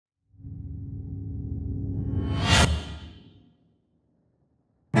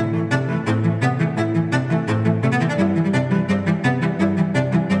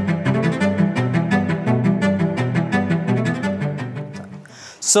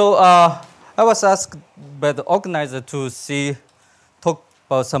So I was asked by the organizer to talk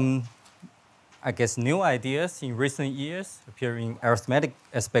about some, I guess, new ideas in recent years appearing arithmetic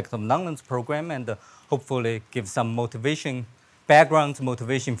aspect of Langlands program, and hopefully give some background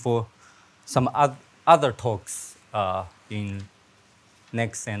motivation for some other talks in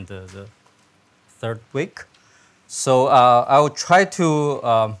next and the third week. So I will try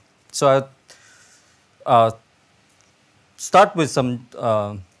to start with some.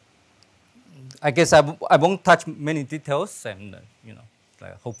 I guess I won't touch many details, and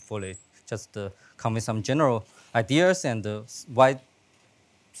like hopefully just convey some general ideas and why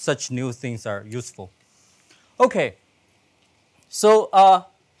such new things are useful. Okay, so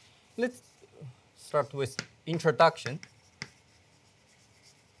let's start with introduction.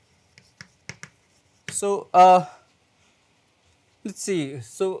 So let's see.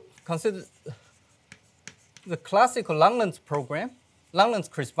 So consider the classical Langlands program, Langlands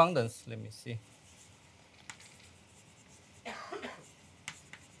correspondence. Let me see.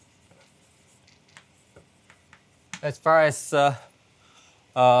 As far as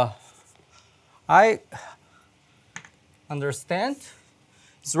I understand,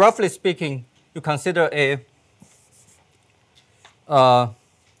 it's roughly speaking, you consider a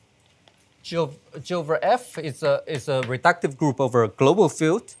G over F is a reductive group over a global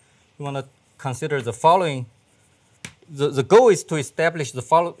field. You want to consider the following. The goal is to establish the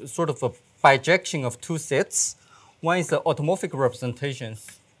following sort of a bijection of two sets. One is the automorphic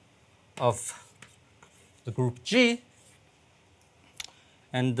representations of the group G,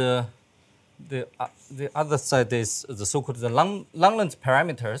 and the other side is the so-called Langlands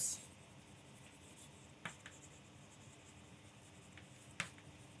parameters.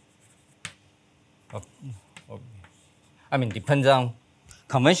 I mean, depends on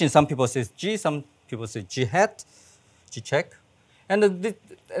convention. Some people say G, some people say G hat, G check, and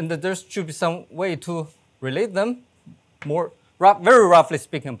there should be some way to relate them very roughly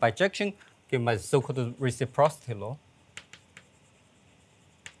speaking, bijection given by the so-called reciprocity law.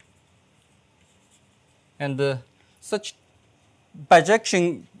 And such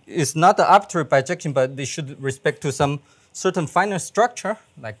bijection is not an arbitrary bijection, but they should respect to some certain finite structure,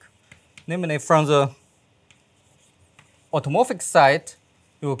 like namely from the automorphic side,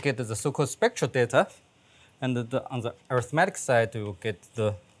 you will get the so-called spectral data, and on the arithmetic side, you will get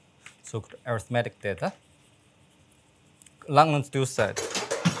the so-called arithmetic data. Langlands dual side.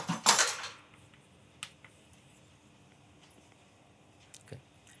 Okay.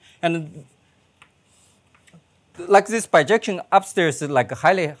 And like this bijection upstairs is like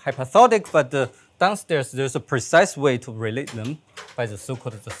highly hyperthotic, but downstairs there's a precise way to relate them by the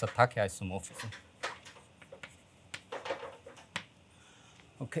so-called Satake isomorphism.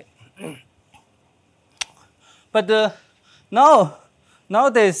 Okay. But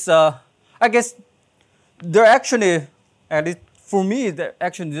nowadays, I guess there actually, at least for me,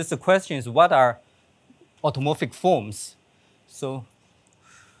 actually just the question is what are automorphic forms? So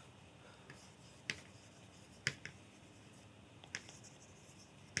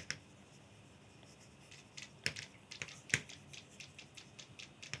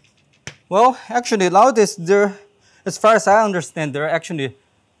well, actually nowadays as far as I understand, there are actually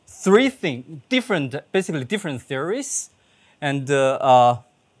three basically different theories, and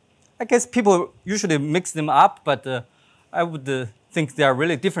I guess people usually mix them up, but I would think they are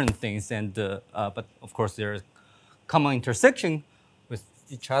really different things, and but of course there is common intersection with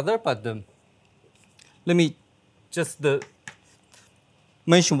each other. But let me just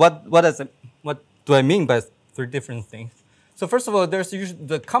mention what do I mean by three different things. So first of all, there's usually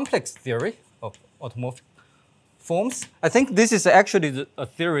the complex theory of automorphic forms. I think this is actually a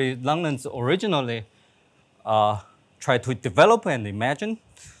theory Langlands originally tried to develop and imagine.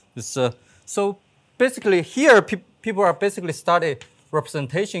 So basically here, people are basically studying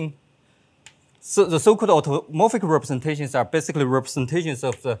representation. So the so-called automorphic representations are basically representations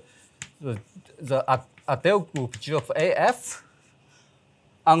of the Adel group G of AF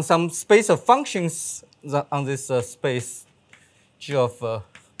on some space of functions on this space G of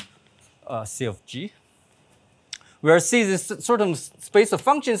C of G. Where C, this sort of space of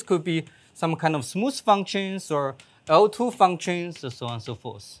functions could be some kind of smooth functions or L2 functions, and so on and so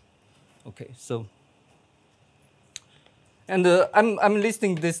forth. Okay, so, and I'm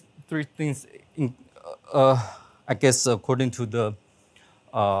listing these three things in, I guess according to the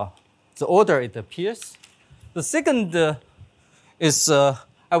order it appears. The second is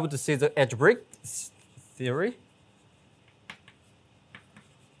I would say the algebraic theory.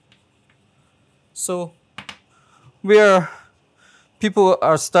 So where people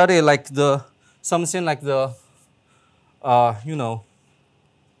are studying like something like the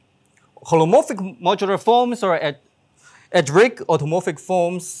holomorphic modular forms or algebraic automorphic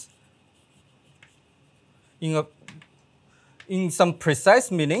forms in some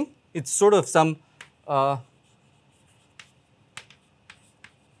precise meaning. It's sort of some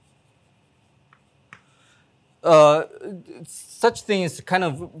such thing is kind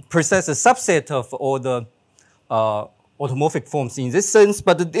of precise a subset of all the automorphic forms in this sense,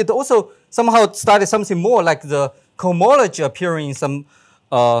 but it also somehow started something more like the cohomology appearing in some,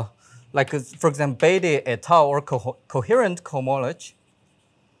 like for example, Beide et al. Or coherent cohomology.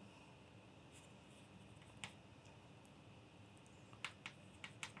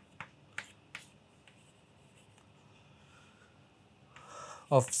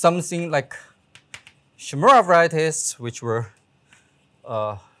 Of something like Shimura varieties, which were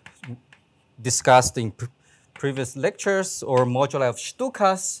discussed in previous lectures, or moduli of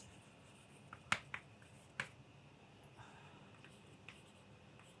Stukas.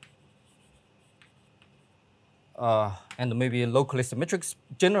 And maybe locally symmetric,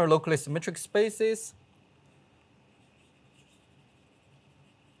 general locally symmetric spaces.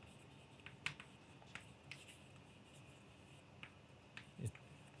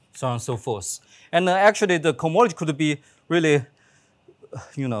 So on and so forth. And actually, the cohomology could be really,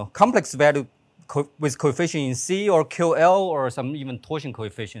 complex value with coefficient in C or QL or some even torsion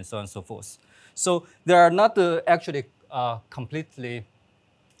coefficient, so on and so forth. So they are not actually completely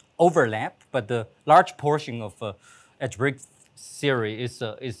overlap, but the large portion of algebraic theory is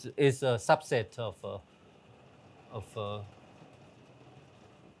a subset of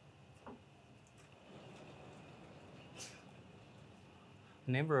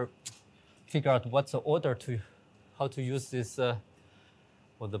never figure out what's the order to how to use this or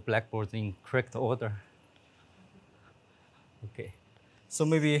the blackboard in correct order. Okay, so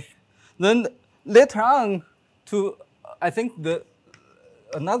maybe then later on to I think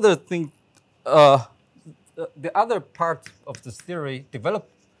another thing the other part of this theory developed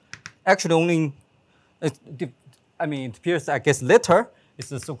actually only it appears I guess later is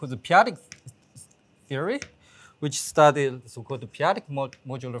the so-called periodic theory, which studied so-called periodic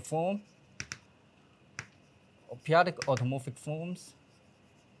modular form, or periodic automorphic forms,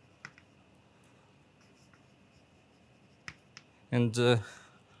 and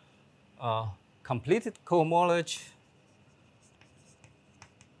completed cohomology,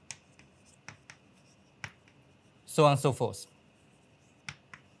 so on and so forth.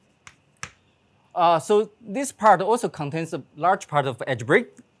 So this part also contains a large part of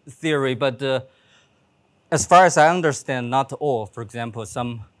algebraic theory, but as far as I understand, not all. For example,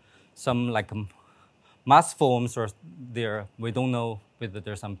 some like mass forms are there. We don't know whether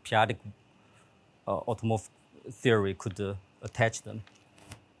there's some periodic automorphic theory could attach them.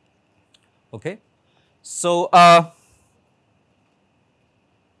 Okay, so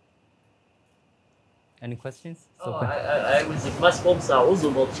any questions? Oh, I would say mass forms are also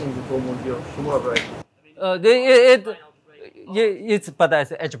not changing from your Shimura variety. It's but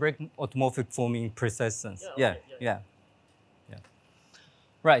as algebraic automorphic form in precise sense. Yeah.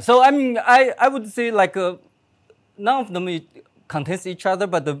 Right. So I would say like none of them contains each other,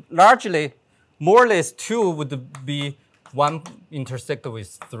 but largely, more or less, 2 would be 1 intersect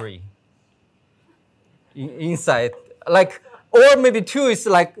with 3 inside. Like, or maybe 2 is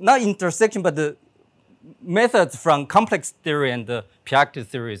like not intersection, but the methods from complex theory and the periodic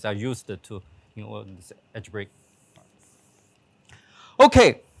theories are used to this algebraic.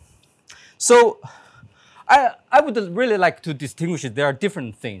 Okay, so I would really like to distinguish it. There are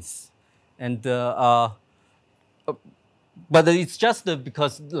different things, and but it's just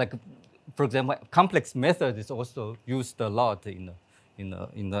because, like, for example, complex method is also used a lot in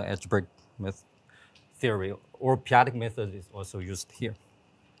the algebraic theory, or periodic method is also used here.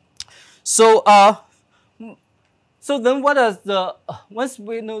 So so then what is the once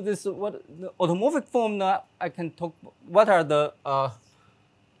we know this what the automorphic form now I can talk what are the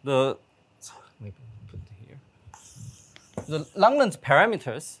let me put here the Langlands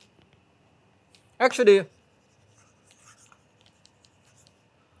parameters. Actually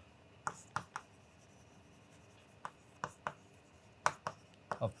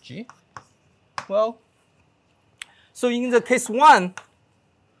of G. Well, so in the case 1,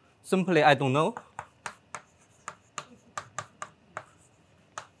 simply I don't know.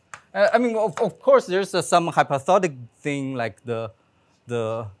 I mean, of course, there's some hypothetical thing like the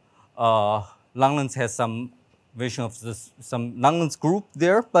Langlands has some version of this, some Langlands group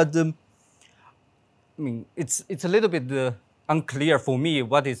there, but I mean, it's a little bit unclear for me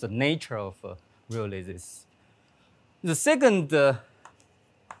what is the nature of really this. The second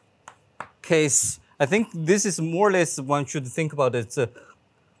case, I think this is more or less one should think about it.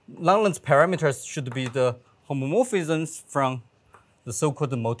 Langlands parameters should be the homomorphisms from the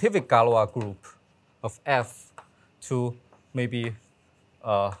so-called motivic Galois group of F to maybe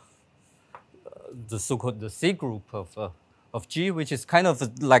the so-called the C group of G, which is kind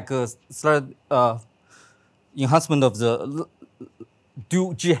of like a slight enhancement of the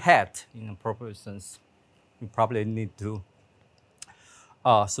dual G hat in a proper sense. You probably need to.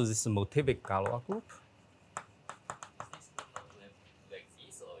 So this is a motivic Galois group.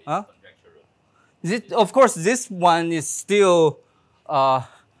 Of course, this one is still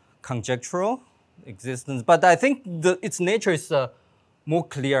conjectural existence, but I think its nature is more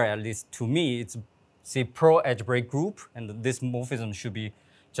clear, at least to me. It's say pro-algebraic group, and this morphism should be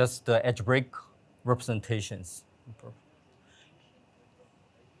just the algebraic representations.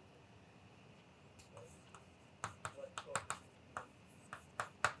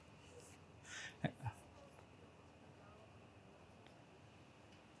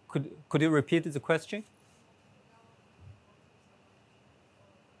 Could you repeat the question?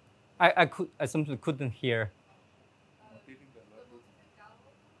 I simply couldn't hear.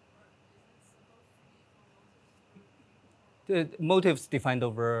 The motives defined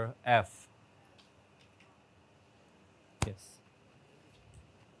over F. Yes.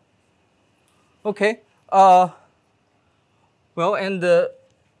 Okay. Well, and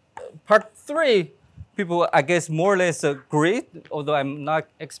part 3, people, I guess, more or less agree, although I'm not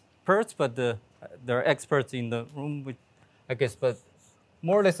expert, but there are experts in the room, which, I guess, but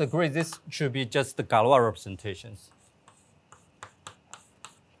more or less agree this should be just the Galois representations.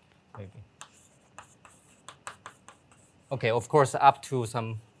 Maybe. Okay, of course, up to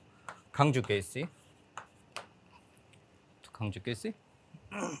some conjugacy.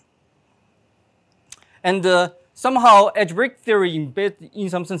 And somehow algebraic theory in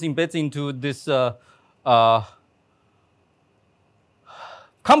some sense embeds into this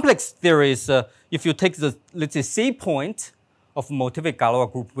complex theories. If you take the, let's say, C point of motivic Galois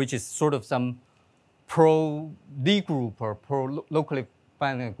group, which is sort of some pro-D group or pro-locally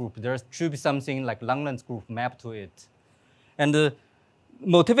finite group, there should be something like Langlands group mapped to it. And the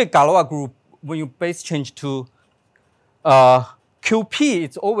motivic Galois group, when you base change to QP,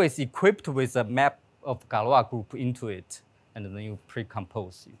 it's always equipped with a map of Galois group into it, and then you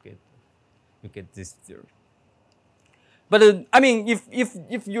pre-compose, you get this theory. But I mean,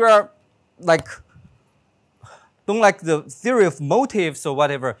 if you are like don't like the theory of motives or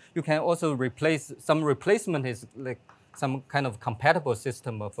whatever, you can also replace some replacement is like some kind of compatible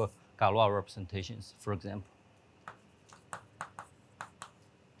system of Galois representations, for example.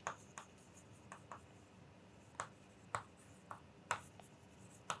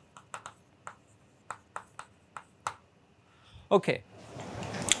 Okay.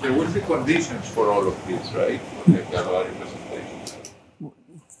 There will be conditions for all of these, right? For the Galois representation.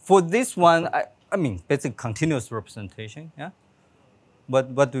 For this one, I mean, basically continuous representation, yeah?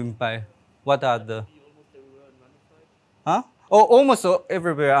 What do you mean by, what are the? Huh? Oh, almost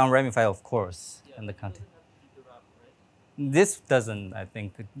everywhere unramified, of course, and the content. This doesn't, I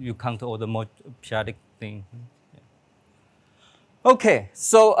think, you count all the periodic thing. Yeah. Okay,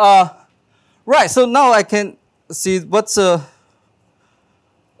 so, right, so now I can see what's so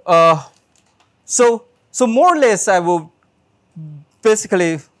more or less I will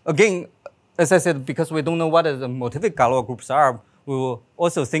basically, again, as I said, because we don't know what the motivic Galois groups are, we will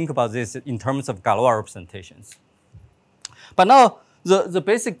also think about this in terms of Galois representations. But now the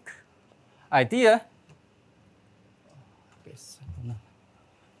basic idea,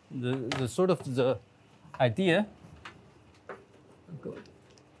 the sort of the idea.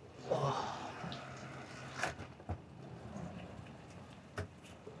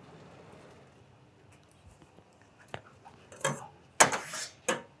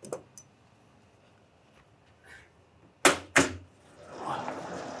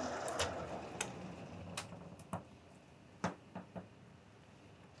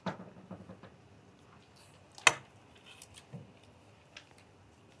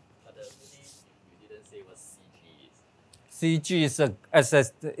 CG is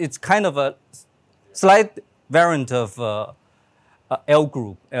it's kind of a slight variant of L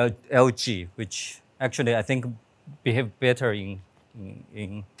group, LG, which actually I think behave better in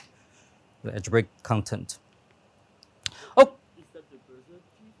the algebraic content. Oh, Is that the Berger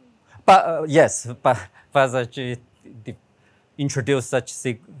G? but yes, but Bazar-G introduced such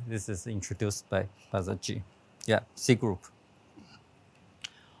C. This is introduced by Bazar-G. Yeah, C group.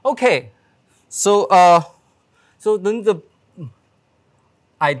 Okay, so so then the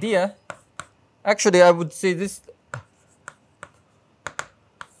idea, actually, I would say this.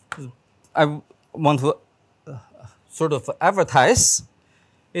 I want to sort of advertise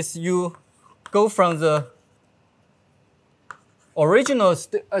is you go from the original,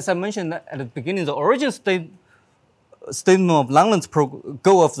 as I mentioned at the beginning, the original statement of Langlands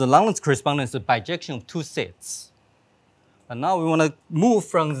goal of the Langlands correspondence is bijection of two sets. And now we want to move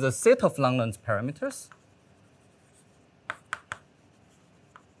from the set of Langlands parameters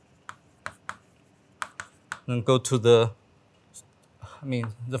and go to the,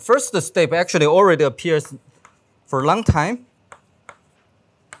 the first step actually already appears for a long time.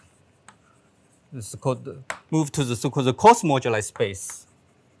 This is called move to the so-called coarse moduli space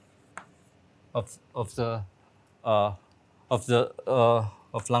of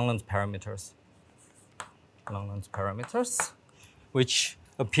Langlands parameters. Langlands parameters, which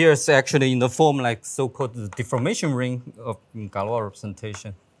appears actually in the form like so-called the deformation ring of Galois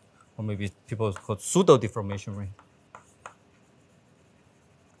representation, or maybe people call pseudo deformation ring.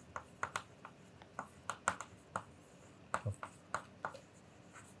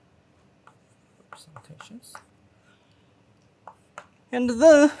 Representations. And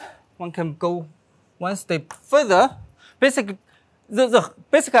then one can go one step further. Basically, the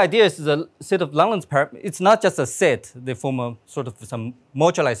basic idea is the set of Langlands parameters. It's not just a set; they form a sort of some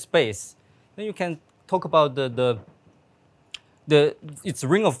moduli space. Then you can talk about its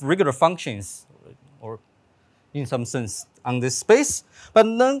ring of regular functions, or in some sense on this space. But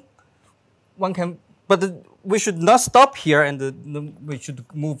then one can. But we should not stop here, and we should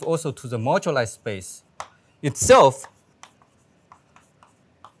move also to the moduli space itself,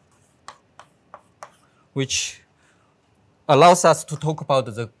 which allows us to talk about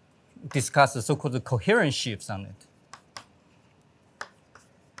discuss the so-called coherent sheaves on it.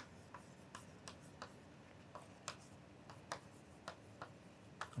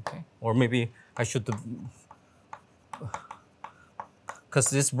 Okay, or maybe I should, because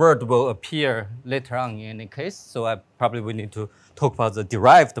this word will appear later on in any case, so I probably will need to talk about the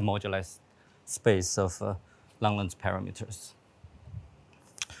derived moduli space of Langlands parameters.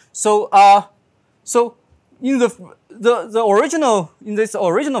 So, in this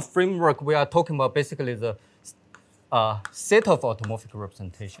original framework, we are talking about basically the set of automorphic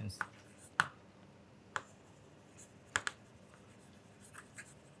representations.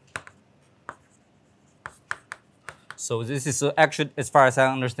 So this is actually, as far as I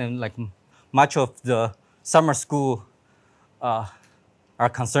understand, like much of the summer school are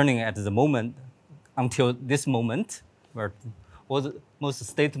concerning at the moment, until this moment, where most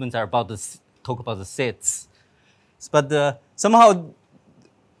statements are about talk about the sets. But somehow,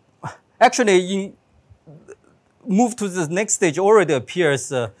 actually, move to the next stage already appears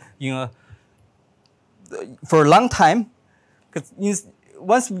for a long time. Because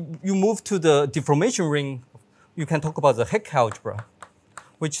once you move to the deformation ring, you can talk about the Heck algebra,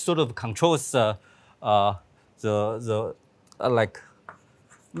 which sort of controls like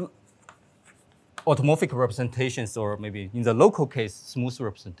automorphic representations, or maybe in the local case, smooth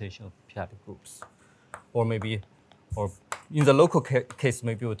representation of p-adic groups, or maybe. Or in the local case,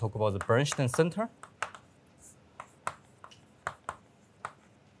 maybe we'll talk about the Bernstein center,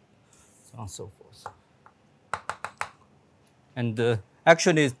 so on and so forth. And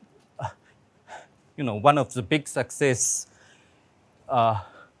actually, one of the big success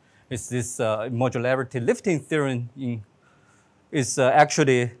is this modularity lifting theorem. Is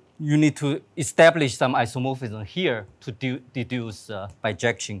actually you need to establish some isomorphism here to deduce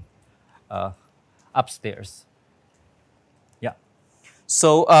bijection upstairs.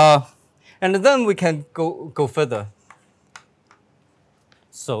 So, and then we can go further.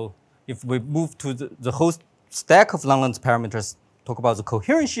 So if we move to the whole stack of Langlands parameters, talk about the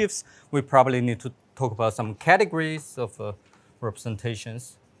coherent sheaves, we probably need to talk about some categories of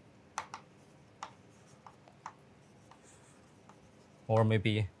representations. Or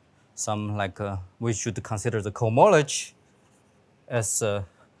maybe some like, we should consider the cohomology as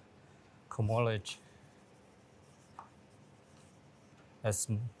cohomology. This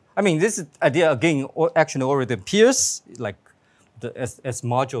idea again actually already appears like as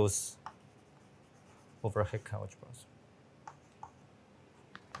modules over Heck algebras.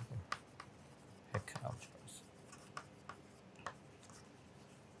 Heck algebras.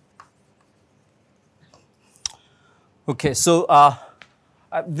 Okay, so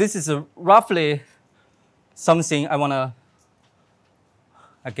this is roughly something I want to,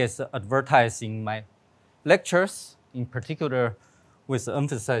 advertise in my lectures, in particular, with the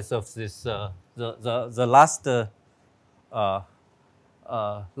emphasis of this the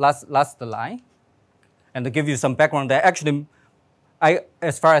last line, and to give you some background that actually,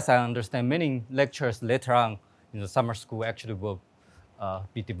 as far as I understand, many lectures later on in the summer school actually will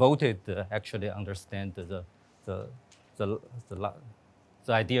be devoted to actually understand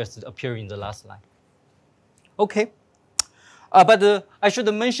the ideas appear in the last line. Okay, but I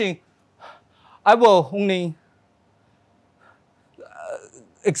should mention, I will only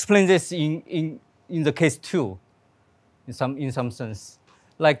explain this in the case 2, in some sense.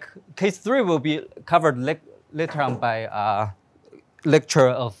 Like case 3 will be covered later on by lecture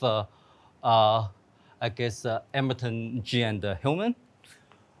of I guess Emerton, G, and Hillman.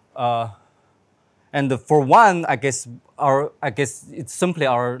 And for 1, I guess it's simply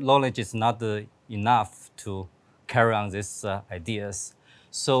our knowledge is not enough to carry on these ideas.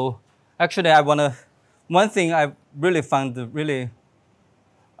 So actually, one thing I really found really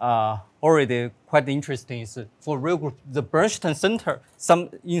already quite interesting is for real group, the Bernstein center.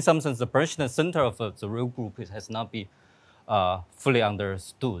 In some sense, the Bernstein center of the real group has not been fully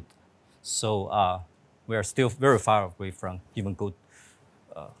understood. So we are still very far away from even go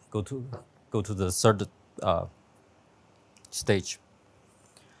to the third stage.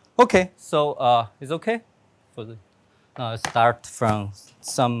 Okay, so it's okay for the start from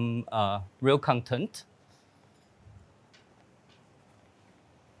some real content.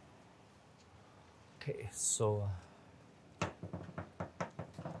 Okay, so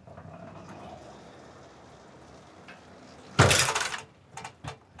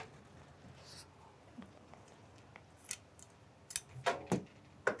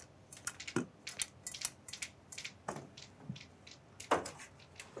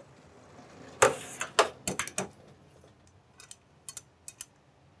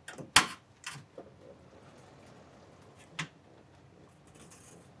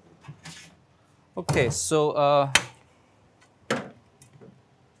okay, so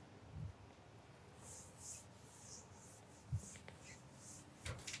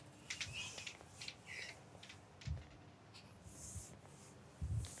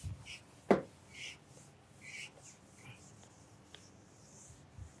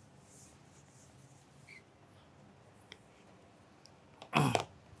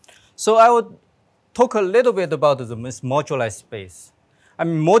so I would talk a little bit about the moduli space. I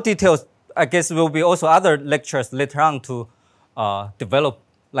mean, more details, I guess, will be also other lectures later on to develop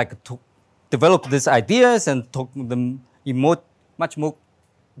these ideas and talk them in much more,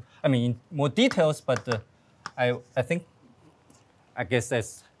 I mean, in more details. But I think, I guess,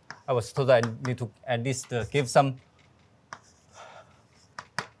 as I was told, I need to at least give some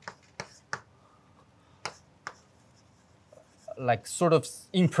like sort of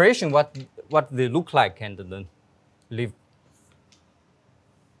impression what they look like, and then leave.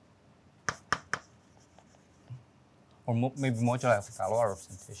 Or maybe moduli of Galois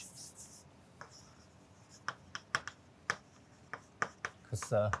representations.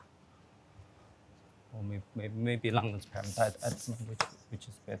 Because, or maybe Langlands parameter, I don't know which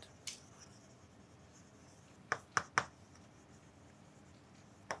is better.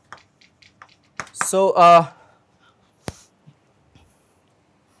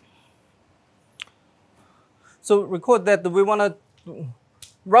 So record that we want to,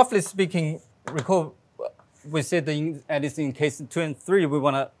 roughly speaking, recall we said at least in case 2 and 3, we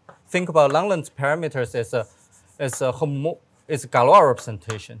want to think about Langlands parameters as a Galois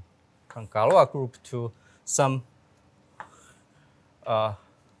representation, from Galois group to some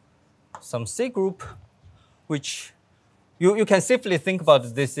C group, which you can safely think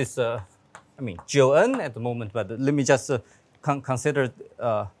about this is I mean GON at the moment, but let me just consider.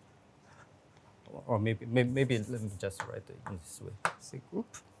 Or maybe let me just write it in this way: C group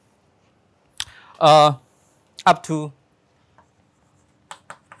up to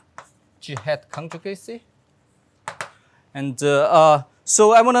G hat conjugacy, and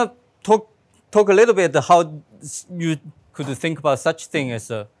so I want to talk a little bit how you could think about such thing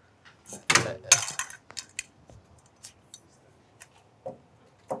as a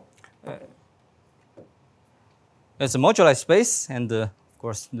moduli space, and of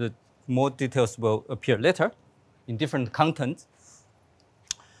course the more details will appear later in different contents.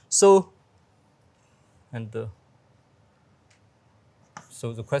 So,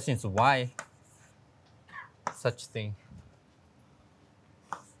 so the question is why such thing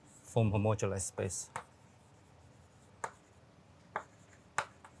form a moduli space?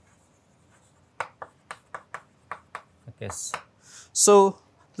 I guess. So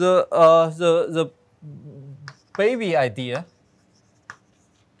the baby idea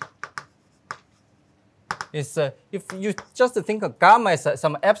is if you just think of gamma as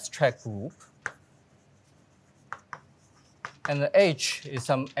some abstract group, and H is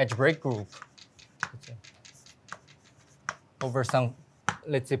some algebraic group over some,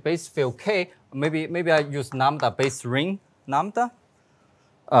 let's say, base field K. Maybe I use lambda base ring lambda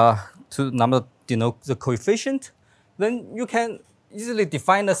to lambda denote the coefficient. Then you can easily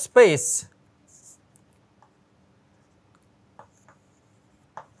define a space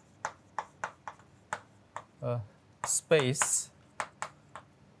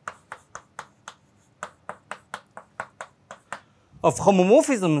of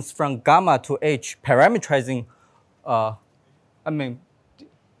homomorphisms from gamma to H parametrizing,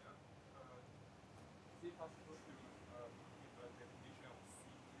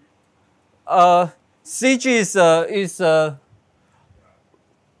 CG is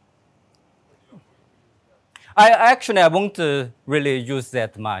I won't really use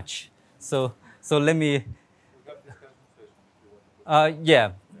that much. So let me,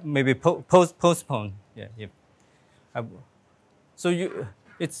 yeah, maybe postpone. Yeah. So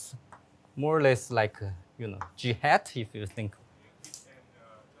it's more or less like G hat if you think.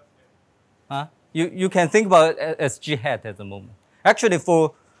 You can think about it as G hat at the moment. Actually,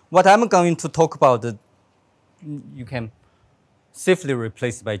 for what I'm going to talk about, you can safely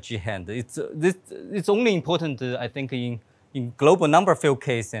replace by G hat. It's only important, I think, in global number field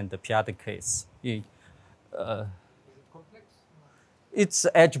case and the periodic case. It's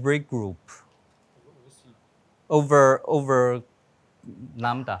algebraic group over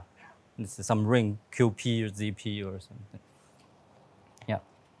lambda. This is some ring QP or ZP or something.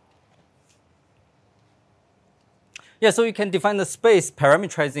 Yeah, so you can define the space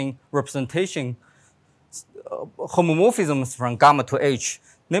parametrizing representation homomorphisms from gamma to H,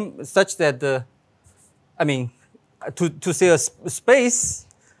 such that to say a space,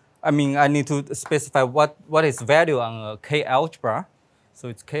 I need to specify what is value on a K algebra. So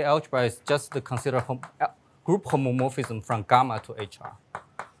it's K algebra is just to consider group homomorphism from gamma to HR.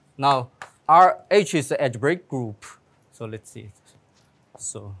 Now, RH is an algebraic group. So let's see.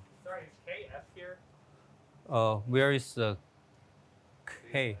 So. Sorry, is KF here? Where is the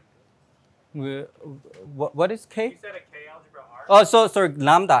K? What is K? You said a K algebra R? Oh, sorry,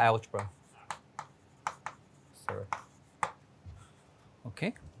 lambda algebra. Sorry.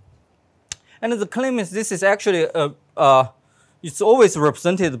 Okay. And the claim is this is actually it's always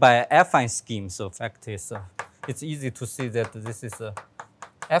represented by an affine scheme. So fact is, it's easy to see that this is a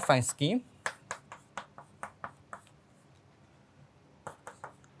affine scheme.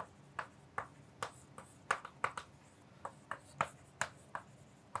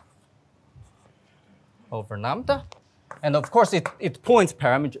 Over lambda, and of course it points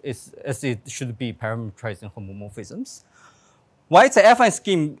parameter as it should be parameterizing homomorphisms. Why it's an affine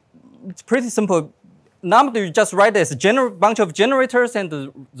scheme? It's pretty simple. Lambda you just write as a bunch of generators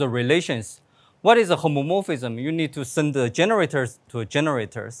and the relations. What is a homomorphism? You need to send the generators to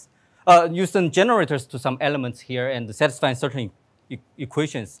generators. You send generators to some elements here and satisfying certain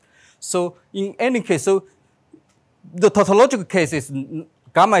equations. So in any case, so the tautological case is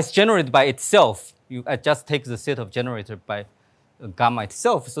gamma is generated by itself. I just take the set of generator by gamma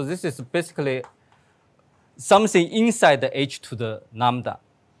itself. So this is basically something inside the H to the lambda.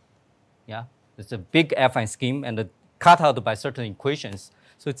 Yeah, it's a big affine scheme and cut out by certain equations.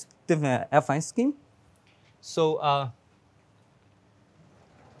 So it's different affine scheme. So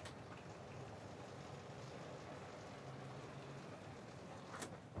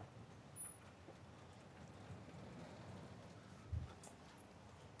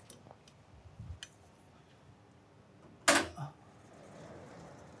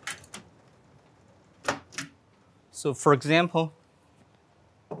So for example,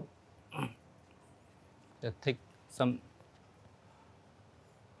 let's take some,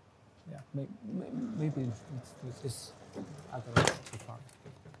 maybe let's do this, otherwise it's too far.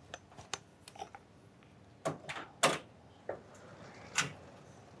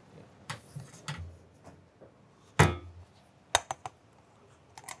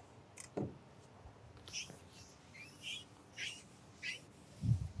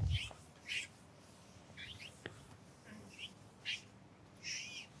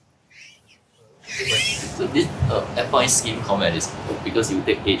 So this affine scheme comment is because you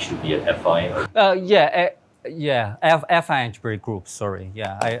take H to be an affine. Affine algebraic group. Sorry,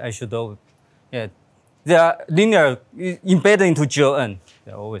 I should know. Yeah, they are linear embedded into GLN.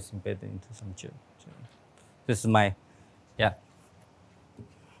 They're always embedded into some GLN. This is my,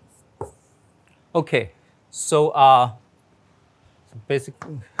 Okay, so basic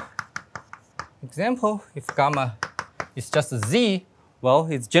example. If gamma is just Z. Well,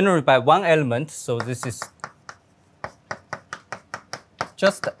 it's generated by one element, so this is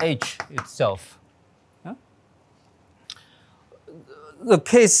just H itself. Yeah? The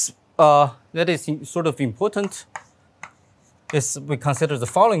case that is sort of important is we consider the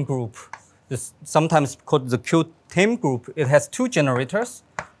following group. This sometimes called the Q-TIM group. It has two generators,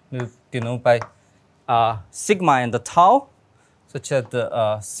 denoted by sigma and the tau. such that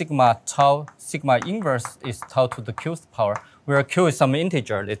the sigma inverse is tau to the qth power, where q is some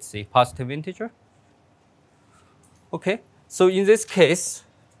integer, let's see, positive integer. Okay, so in this case,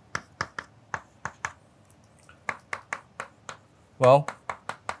 well,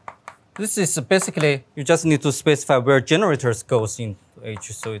 this is basically, you just need to specify where generators goes in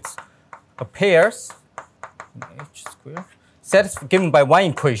H, so it's a pairs H square, set given by one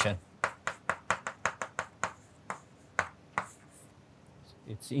equation.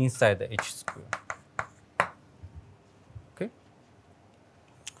 It's inside the H square. Okay.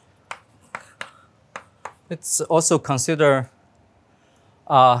 Let's also consider,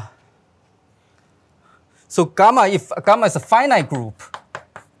 so gamma, if gamma is a finite group,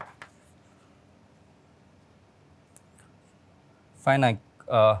 finite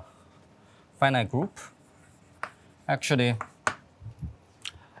group, actually,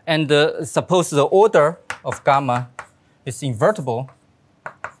 and suppose the order of gamma is invertible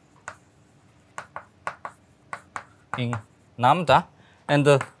in lambda, and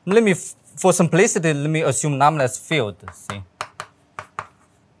let me, for simplicity, let me assume lambda is field. See,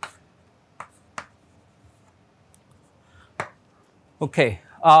 okay.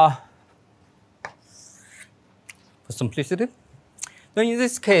 For simplicity, then in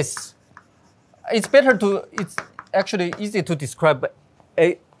this case, it's actually easy to describe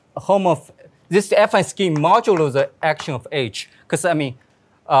a this affine scheme modulo the action of H, because I mean,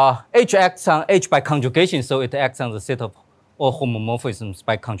 H acts on H by conjugation, so it acts on the set of all homomorphisms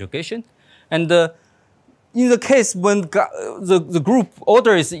by conjugation. And in the case when the group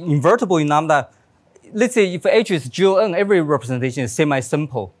order is invertible in lambda, let's say if H is GON, every representation is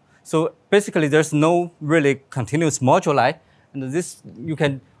semi-simple. So basically, there's no really continuous moduli. And this, you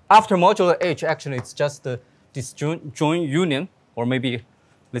can, after modular H, actually, it's just the disjoint union, or maybe,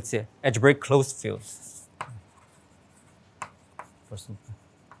 let's say, algebraic closed field.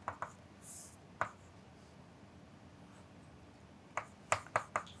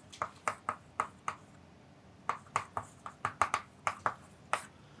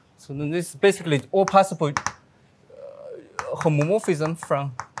 So then this is basically all possible homomorphism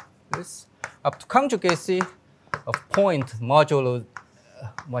from this up to conjugacy of point modulo,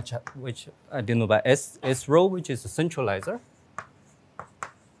 which I denote by S rho, which is a centralizer.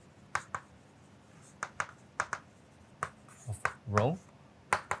 Of rho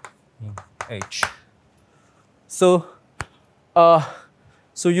in H. So,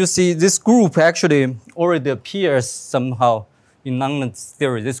 so you see this group actually already appears somehow in Langlands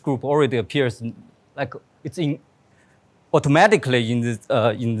theory. This group already appears like it's automatically in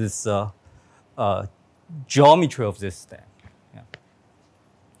this geometry of this thing. Yeah.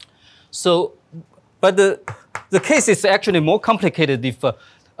 So, but the case is actually more complicated if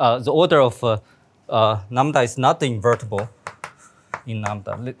the order of lambda is not invertible in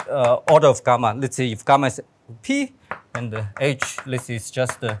lambda. Order of gamma, let's say if gamma is P and H, let's say it's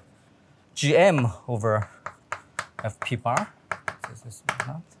just GM over FP bar.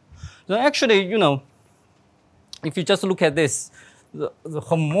 So actually, you know, if you just look at this, the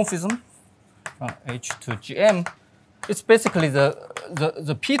homomorphism from H to GM, it's basically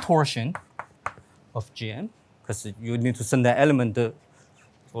the P torsion of GM, because you need to send an element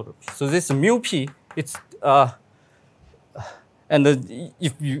order P. So this mu P, it's and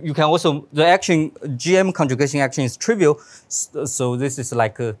if you can also, the action GM conjugation action is trivial, so this is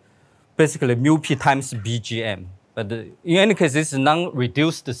like basically mu P times BGM. But in any case, this is a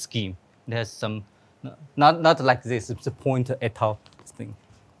non-reduced scheme. It has some, not like this, it's a point et al. Thing.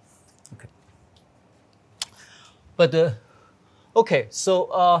 Okay. But, okay,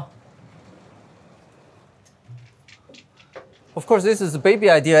 so, of course, this is a baby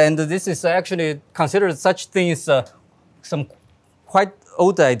idea, and this is actually considered such things, some quite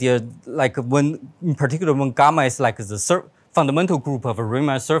old idea, like when, in particular, when gamma is like the fundamental group of a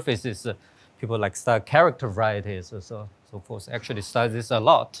Riemann surfaces, people like start character varieties, so forth. Actually, study this a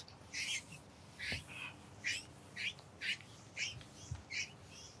lot.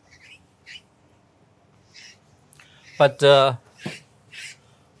 But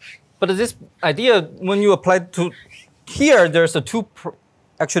this idea, when you apply it to here, there's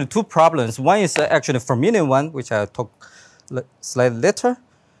actually two problems. One is actually a Fermionian one, which I'll talk slightly later.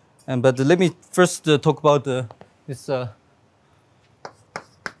 But let me first talk about this.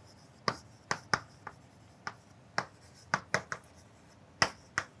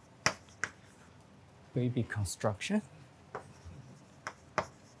 Baby construction.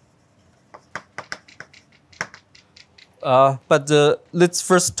 But let's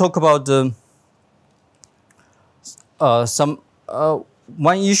first talk about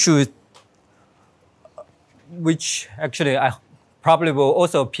one issue which actually I probably will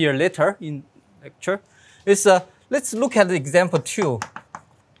also appear later in lecture, is let's look at the example 2.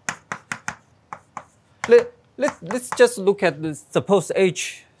 Let's just look at the, suppose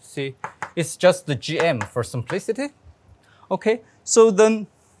H, see, it's just the GM for simplicity. Okay, so then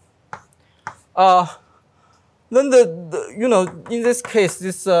the you know, in this case,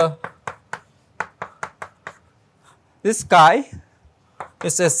 this guy, it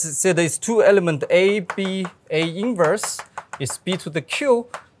says say there is 2 element A, B, A inverse is B to the Q.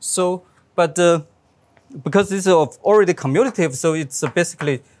 So, but because this is already commutative, so it's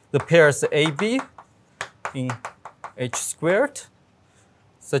basically the pairs AB in H squared,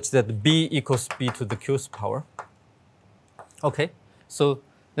 such that B equals B to the Q's power. Okay, so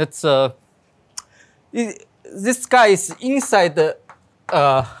that's this guy is inside the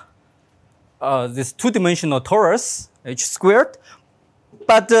this 2-dimensional torus H squared,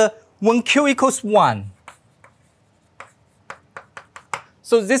 but when Q equals 1,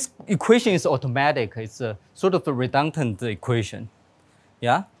 so this equation is automatic. It's a sort of a redundant equation,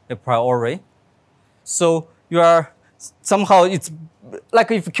 yeah, a priori. So you are somehow, it's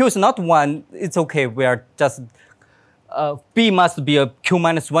like if Q is not 1, it's okay. We are just B must be a Q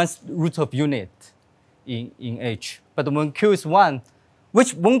minus 1 root of unit in H. But when Q is 1,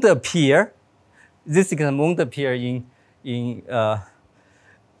 which won't appear, this example won't appear in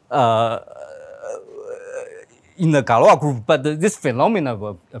the Galois group, but this phenomena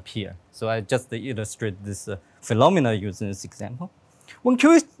will appear. So I just illustrate this phenomena using this example. When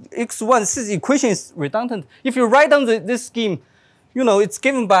Q is x1, this equation is redundant. If you write down this scheme, you know, it's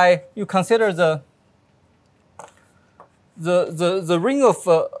given by, you consider the ring of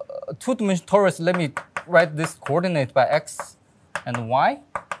 2-dimensional torus. Let me write this coordinate by x and y.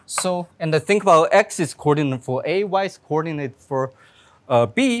 So, and think about x is coordinate for A, y is coordinate for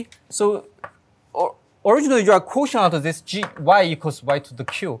B. So originally you are quotient of this G, y equals y to the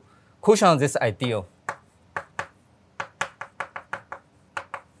Q, quotient of this ideal.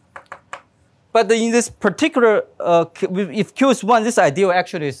 But in this particular, if Q is 1, this ideal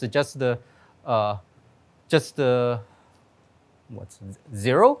actually is just the, what's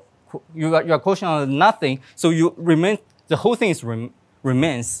 0? You are quotient of nothing, so you remain, the whole thing is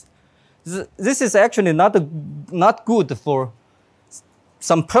remains. This is actually not good for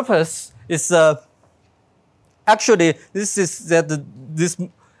some purpose. It's actually, this is that this,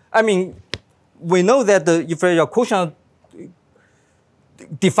 I mean, we know that if your quotient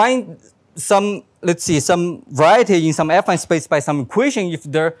define some, let's see, some variety in some affine space by some equation,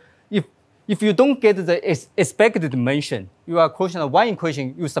 if you don't get the expected dimension, you are quotient of one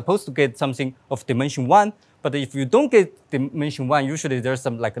equation, you're supposed to get something of dimension 1. But if you don't get dimension 1, usually there's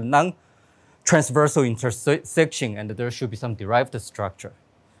some like a non-transversal intersection, and there should be some derived structure.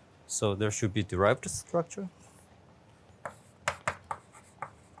 So there should be derived structure.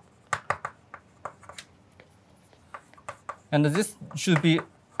 And this should be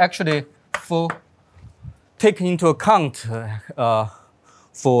actually taken into account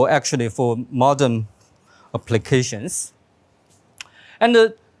for modern applications.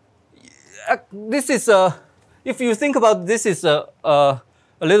 And this is if you think about this is a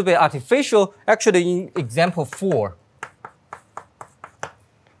little bit artificial. Actually, in example 4,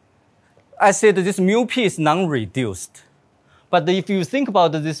 I said this mu p is non-reduced. But if you think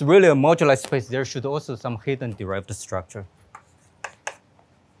about this really a moduli space, there should also some hidden derived structure.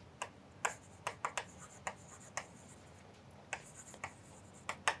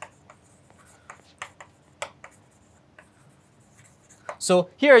 So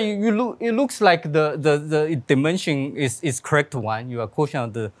here it looks like the dimension is correct one. You are quotient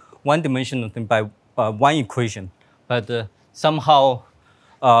of the one-dimensional thing by one equation, but somehow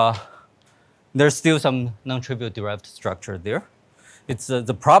there's still some non-trivial derived structure there. It's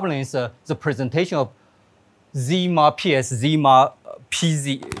the problem is the presentation of z mod p as z mod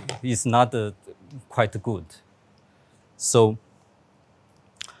pz is not quite good. So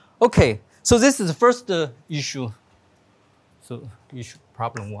okay, so this is the first issue. So issue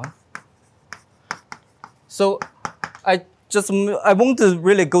problem 1. So I won't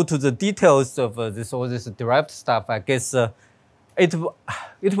really go to the details of all this derived stuff. I guess it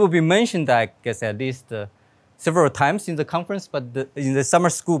will be mentioned, I guess, at least several times in the conference, but in the summer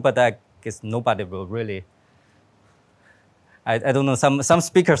school. But I guess nobody will really. I don't know. Some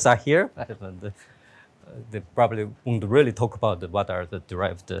speakers are here, but they probably won't really talk about what are the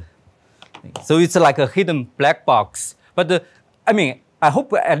derived things. So it's like a hidden black box. But I mean, I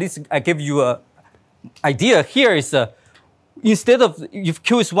hope at least I give you an idea. Here is instead of, if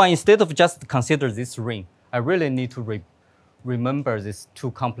Q is 1, instead of just consider this ring, I really need to remember this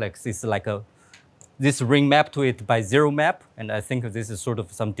two complex. It's like this ring map to it by zero map, and I think this is sort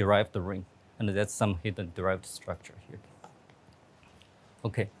of some derived ring, and that's some hidden derived structure here.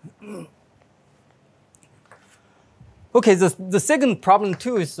 Okay. Okay, the second problem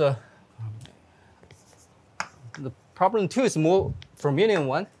too is the problem two is more familiar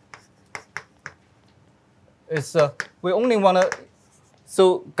one. It's we only want to,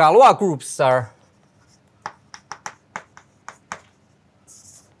 so Galois groups are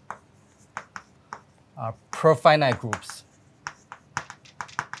profinite groups,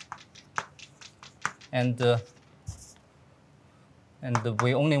 and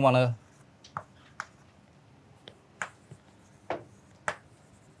we only want to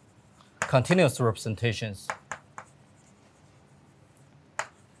continuous representations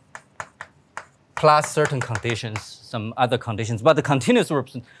plus certain conditions, some other conditions. But the continuous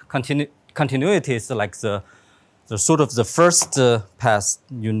continuity is like the sort of the first pass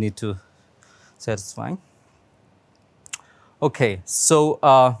you need to satisfy. Okay, so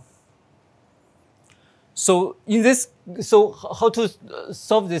so in this, so how to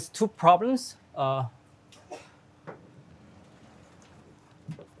solve these two problems? I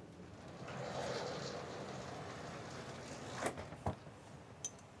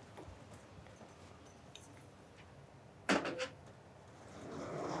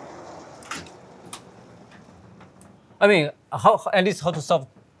mean, at least how to solve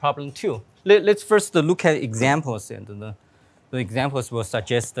problem two. Let's first look at examples, and the examples will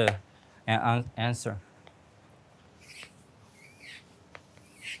suggest an answer.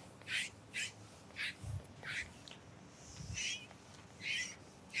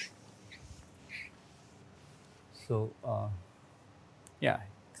 So, yeah,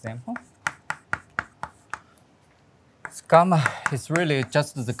 example. Gamma is really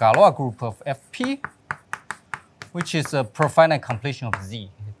just the Galois group of Fp, which is a profinite completion of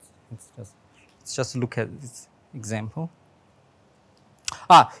Z. Let's just look at this example.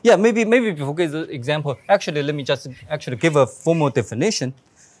 Yeah, maybe before we get the example, actually, let me just actually give a formal definition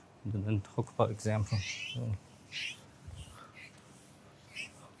and then talk about example.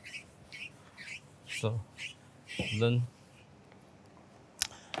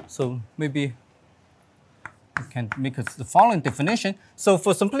 So maybe we can make the following definition. So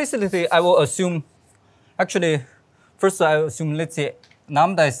for simplicity, I will assume, actually, first I assume, let's say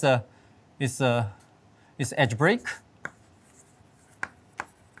lambda is algebraic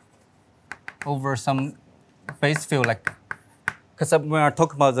over some base field, like, because when we are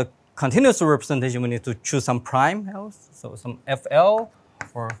talking about the continuous representation, we need to choose some prime L's, so some FL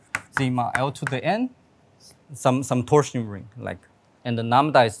or sigma L to the n, some torsion ring, like, and the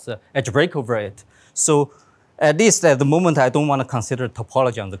lambda is algebraic over it. So at least at the moment, I don't want to consider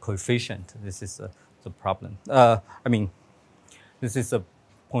topology on the coefficient. This is the problem. I mean, this is a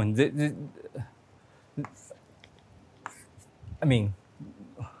point. I mean,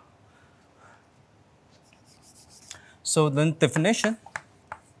 so then definition.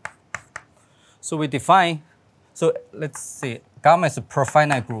 So we define, so let's see, gamma is a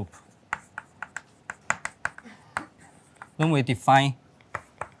profinite group. Then we define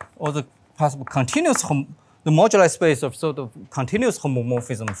all the possible continuous, the moduli space of sort of continuous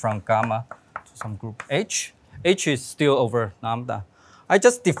homomorphism from gamma to some group H. H is still over lambda. I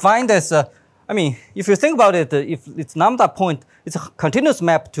just defined as, I mean, if you think about it, if it's lambda point, it's a continuous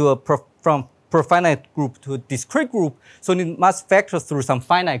map to from profinite group to a discrete group, so it must factor through some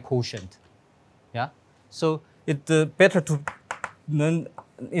finite quotient. Yeah, so it's better to, then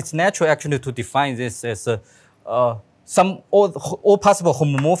it's natural actually to define this as some all possible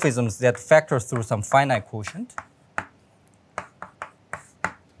homomorphisms that factor through some finite quotient,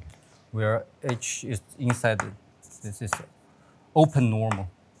 where H is inside this is open normal.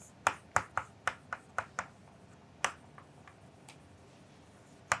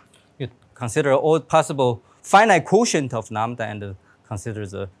 You consider all possible finite quotient of lambda and consider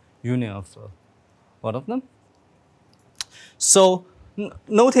the union of all of them. So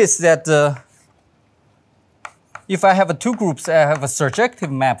notice that if I have two groups, I have a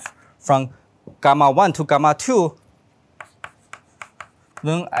surjective map from gamma 1 to gamma 2,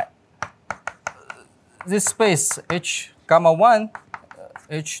 then this space H gamma 1,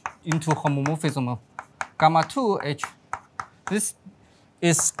 H into homomorphism of gamma 2, H, this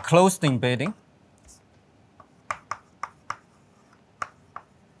is closed embedding.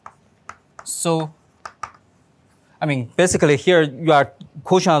 So, I mean, basically here you are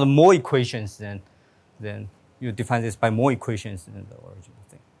quotient of more equations than you define this by more equations than the original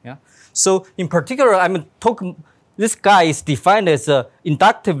thing. Yeah. So in particular, I'm talking. This guy is defined as an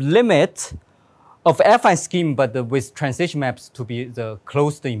inductive limit of affine scheme, but with transition maps to be the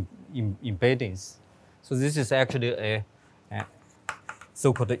closed embeddings. So this is actually a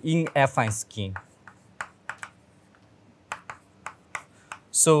so-called in-affine scheme.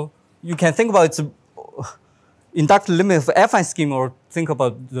 So you can think about its inductive limit of affine scheme, or think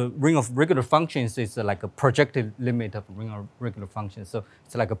about the ring of regular functions is like a projected limit of ring of regular functions. So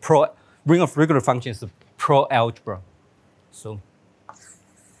it's like a ring of regular functions, pro algebra. So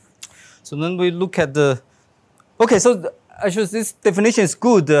then we look at the, okay, so actually this definition is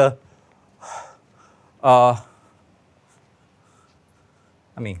good. I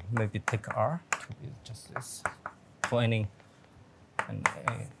mean, maybe take R to be just this for any, and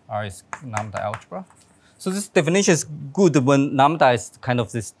R is lambda algebra. So this definition is good when lambda is kind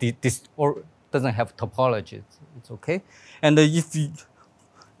of this or doesn't have topology. It's okay. And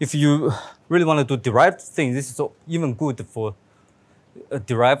if you really want to do derived things, this is even good for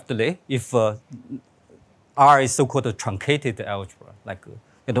derivedly if R is so-called truncated algebra, like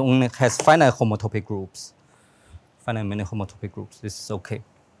it only has finite homotopy groups, finite many homotopy groups. This is okay.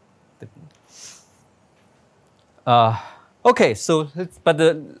 Okay, so but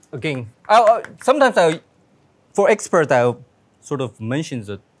again, sometimes for expert, I'll sort of mention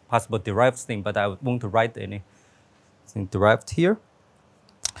the possible derived thing, but I won't write anything derived here.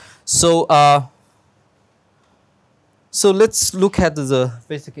 So so let's look at the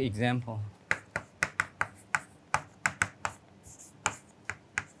basic example.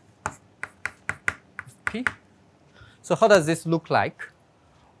 P. So how does this look like?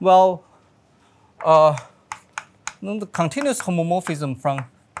 Well, the continuous homomorphism from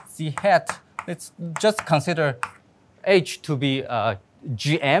Z hat, let's just consider H to be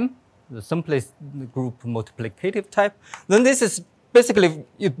GM, the simplest group multiplicative type. Then this is basically,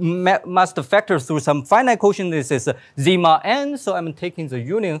 it must factor through some finite quotient. This is Z mod n, so I'm taking the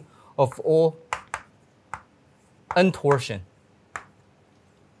union of all n torsion,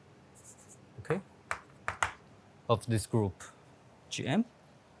 okay, of this group GM.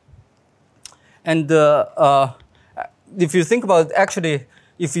 And if you think about it, actually,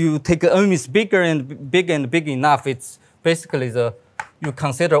 if you take n is bigger and big enough, it's basically you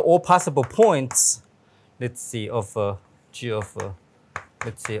consider all possible points, let's see, of G of,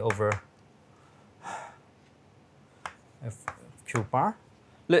 let's say, over F Q bar.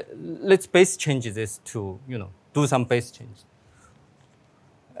 Let's base change this to, do some base change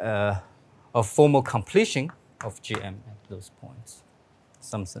of formal completion of GM at those points, in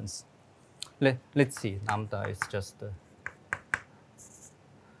some sense. Let's see, lambda is just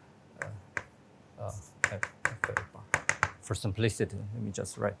for simplicity, let me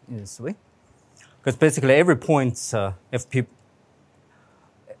just write in this way. Because basically every point, FP,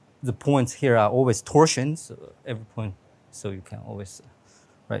 the points here are always torsions, every point, so you can always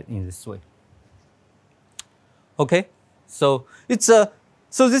write in this way. Okay, so it's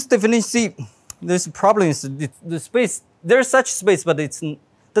so this definition, see, this problem is the space, there's such space, but it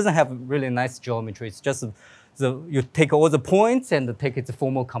doesn't have really nice geometry. It's just you take all the points and take its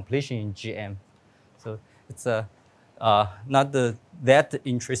formal completion in GM. So it's not that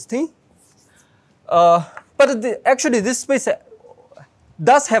interesting. But actually, this space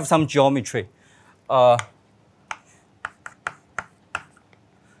does have some geometry.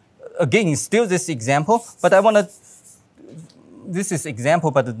 Again, still this example, but I want to, this is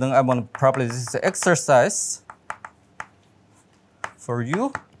example, but then I want to probably, this is exercise for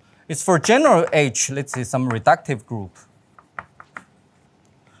you. It's for general H, let's say some reductive group.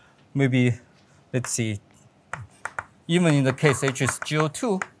 Maybe, let's see, even in the case H is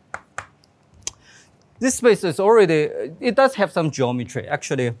GO2, this space is already, it does have some geometry.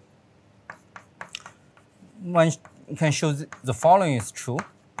 Actually, one can show the following is true.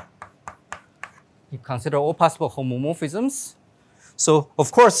 You consider all possible homomorphisms. So,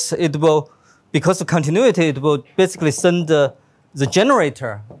 of course, it will, because of continuity, it will basically send the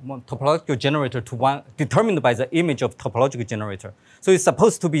generator, topological generator, to one determined by the image of topological generator. So it's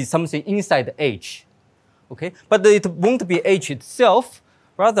supposed to be something inside H, okay? But it won't be H itself.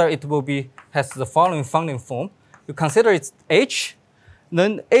 Rather, it will be, has the following founding form. You consider it's H,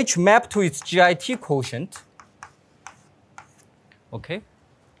 then H mapped to its GIT quotient, okay?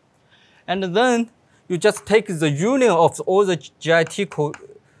 And then you just take the union of all the GIT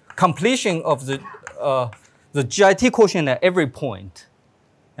completion of the GIT quotient at every point,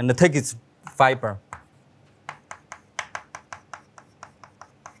 and take its fiber.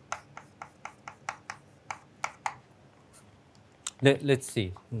 Let's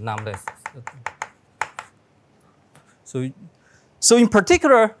see, numbers. So in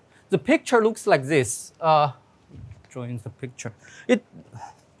particular, the picture looks like this. Drawing the picture.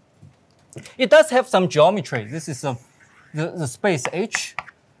 It does have some geometry. This is the space H.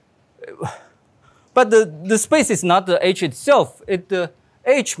 but the space is not the H itself. The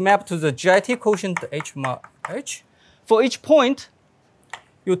H mapped to the GIT quotient H mod H. For each point,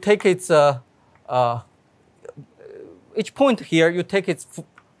 you take its each point here, you take its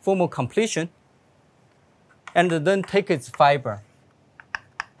formal completion, and then take its fiber.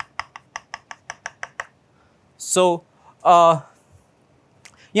 So,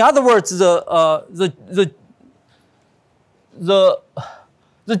 in other words, the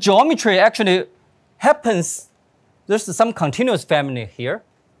geometry actually happens. There's some continuous family here,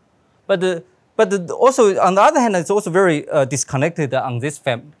 but also on the other hand, it's also very disconnected on this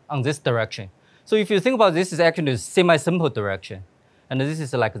direction. So if you think about this, is actually a semi-simple direction, and this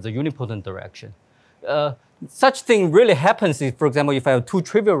is like the unipotent direction. Such thing really happens if, for example, if I have two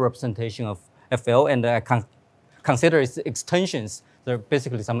trivial representation of FL and I consider its extensions, there are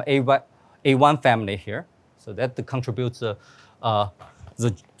basically some A1 family here, so that contributes the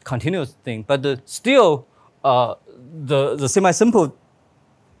continuous thing. But still, the semi-simple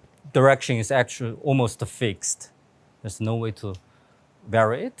direction is actually almost fixed. There's no way to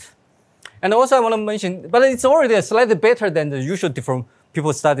vary it. And also I want to mention, but it's already slightly better than the usual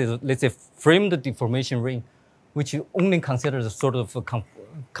people study, let's say, framed deformation ring, which only considers sort of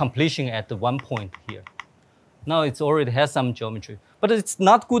completion at the one point here. Now it already has some geometry, but it's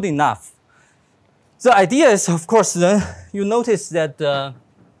not good enough. The idea is, of course, you notice that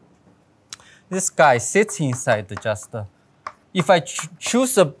this guy sits inside if I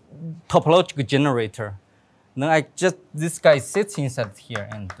choose a topological generator, then this guy sits inside here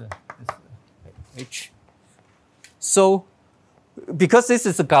and H. So, because this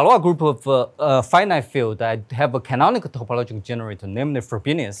is a Galois group of finite field, I have a canonical topological generator, namely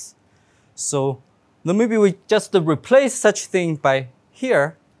Frobenius. So, then maybe we just replace such thing by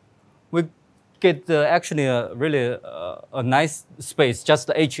here. We get actually really a nice space, just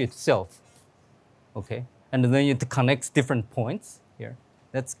the H itself. Okay, and then it connects different points here.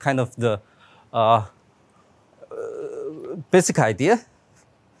 That's kind of the basic idea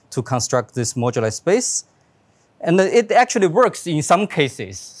to construct this moduli space. And it actually works in some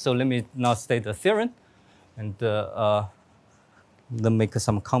cases. So let me now state the theorem and then make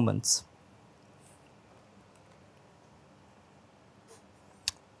some comments.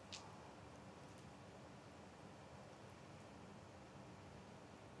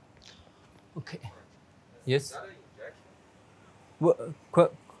 Okay. Yes?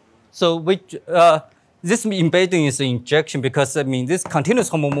 So this embedding is an injection because, I mean, this continuous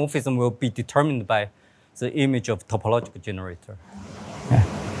homomorphism will be determined by the image of topological generator. Yeah.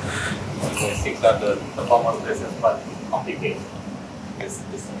 So it seems that the formal space is quite complicated. This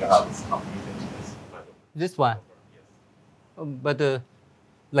you have this complicated. This one? But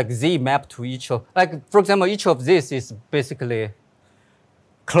like Z mapped to each of, like, for example, each of this is basically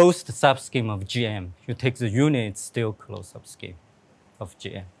closed subscheme of GM. You take the unit, it's still closed subscheme of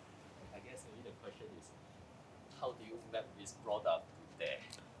GM. I guess maybe the question is, how do you map this product to there?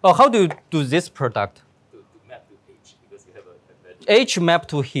 Oh, how do you do this product? To map to H, because you have a H mapped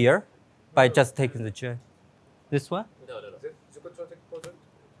to here by just taking the J. This one? No.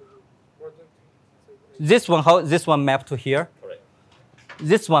 This one, how this one mapped to here? Correct.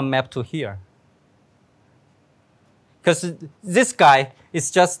 This one mapped to here. Because this guy is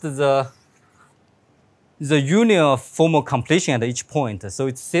just the union of formal completion at each point, so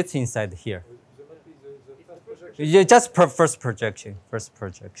it sits inside here. Yeah, just first projection.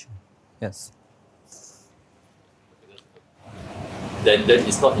 Yes. Then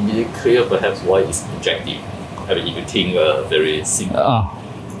it's not immediately clear perhaps why it's projective. I mean, if you think very simple,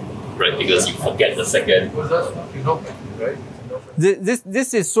 right? Because you forget the second. Right?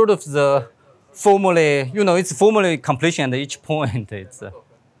 This is sort of the formally, it's formally completion at each point. It's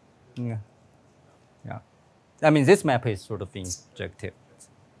yeah. I mean, this map is sort of injective.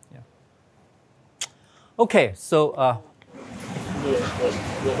 Yeah. Okay, so Sorry,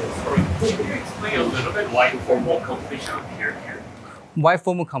 could you explain a little bit why formal completion appeared here? why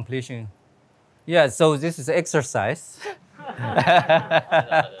formal completion? Yeah, so this is exercise.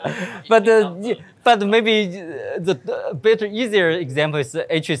 But maybe the better, easier example is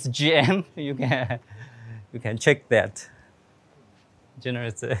HSGM. You can check that.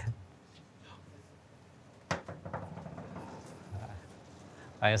 Generates.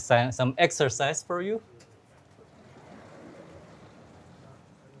 I assign some exercise for you.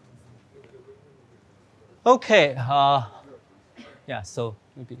 Okay. Yeah. So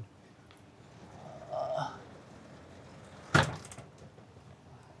maybe.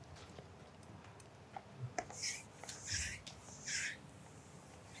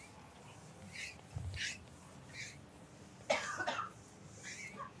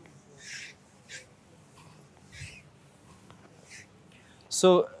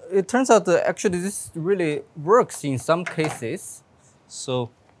 So it turns out that actually this really works in some cases.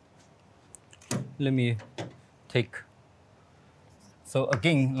 So let me take, so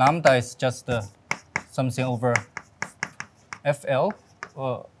again, lambda is just something over FL,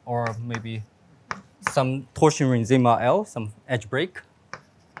 or maybe some torsion ring sigma L, some edge break.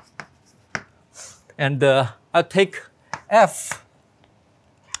 And I'll take F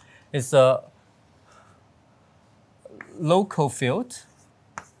is a local field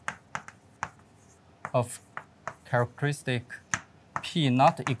of characteristic P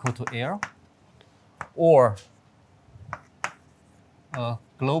not equal to L, or a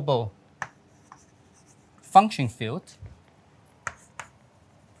global function field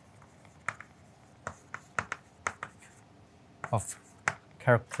of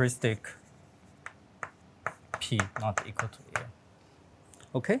characteristic P not equal to L.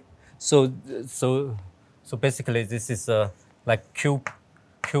 Okay, so basically this is like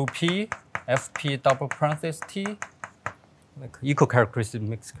QP FP double parenthesis T, like equal characteristic,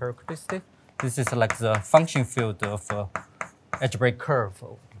 mixed characteristic. This is like the function field of edge break curve.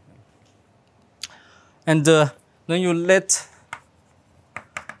 And then you let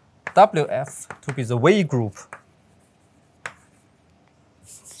WF to be the Wei group.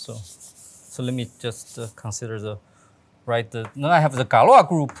 So let me just consider the now I have the Galois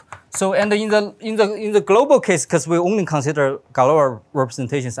group. So and in the global case, because we only consider Galois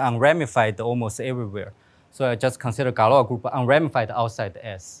representations unramified almost everywhere. So I just consider Galois group unramified outside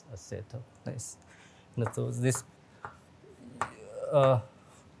S, a set of this. And so this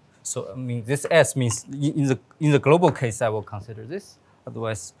so I mean this S means in the global case I will consider this.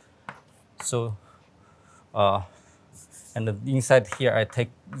 Otherwise, so and inside here I take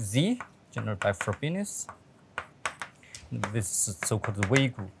Z generated by Frobenius. This is so-called Wei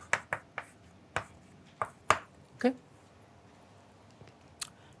group. Okay.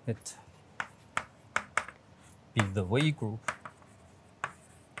 Let be the Wei group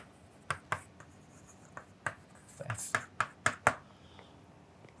of F.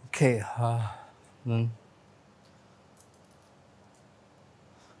 Okay. Then.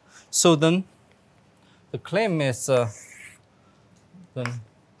 So then, the claim is then.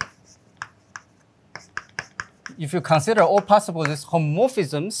 If you consider all possible these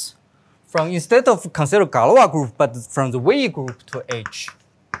homomorphisms from instead of consider Galois group, but from the Wei group to H.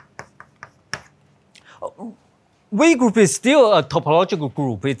 Wei group is still a topological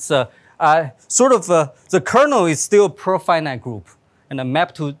group. It's sort of the kernel is still a profinite group and a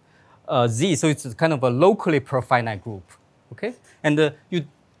map to Z, so it's kind of a locally profinite group. Okay, and you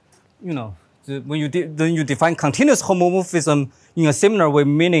know when you define continuous homomorphism in a similar way,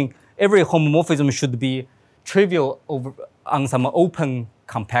 meaning every homomorphism should be trivial over on some open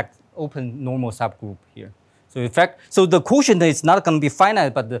compact, open normal subgroup here. So in fact, so the quotient is not going to be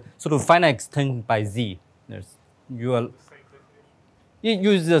finite, but the sort of finite extended by Z. You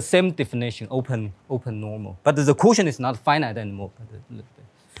use the same definition, open normal, but the quotient is not finite anymore.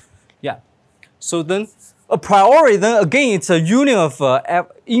 Yeah. So then, a priori, then again, it's a union of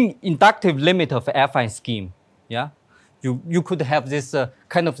inductive limit of affine scheme. Yeah. You could have this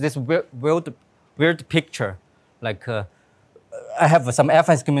kind of this weird picture, like I have some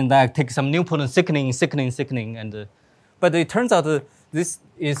affine scheme and I take some nilpotent thickening, and but it turns out this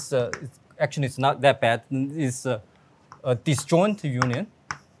is actually it's not that bad. It's a disjoint union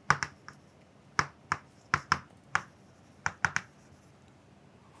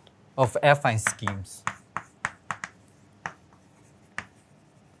of affine schemes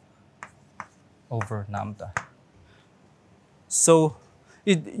over lambda. So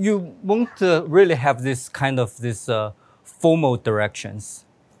you won't really have this kind of formal directions.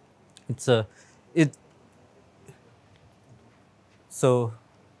 So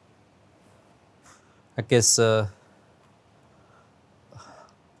I guess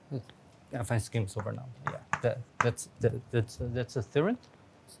affine schemes over lambda. Yeah, that's a theorem.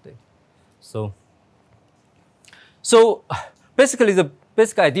 So basically the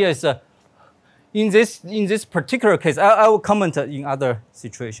basic idea is in this particular case, I will comment in other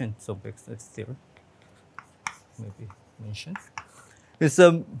situations. So this theorem maybe mention is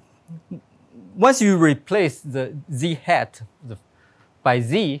once you replace the Z hat by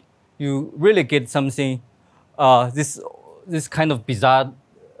Z, you really get something. This kind of bizarre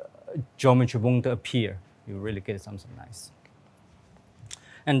geometry won't appear. You really get something nice.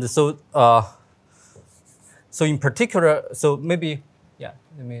 And so, so in particular, so maybe, yeah,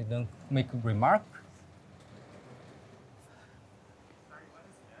 let me then make a remark.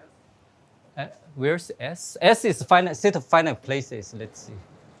 Where's S? S is finite set of finite places. Let's see.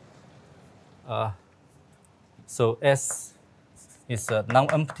 So S is a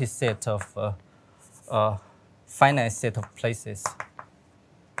non-empty set of finite set of places.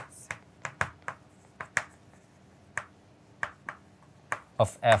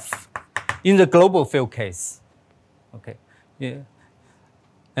 Of F in the global field case. Okay. Yeah.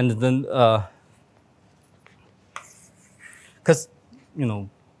 And then, because, you know,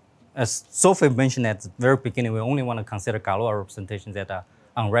 as Sophie mentioned at the very beginning, we only want to consider Galois representations that are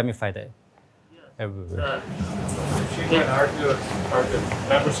unramified everywhere. Are the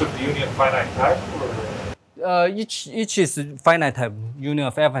members of the union finite type? Or? Each is finite type, union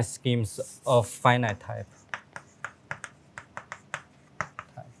of Fi schemes of finite type.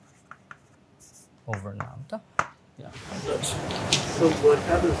 Over lambda. Yeah. So what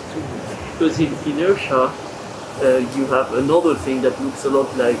happens to, because in inertia, you have another thing that looks a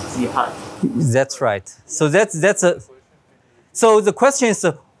lot like Z hat. That's right. So that's a. So the question is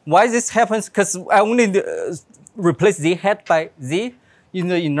why this happens? Because I only replace Z hat by Z. In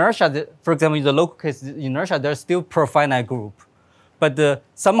the inertia, for example, in the local case, the inertia, there's still profinite group, but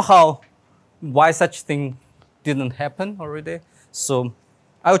somehow, why such thing didn't happen already? So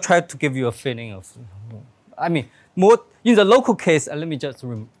I'll try to give you a feeling of. I mean, more in the local case. Let me just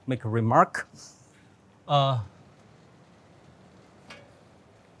make a remark.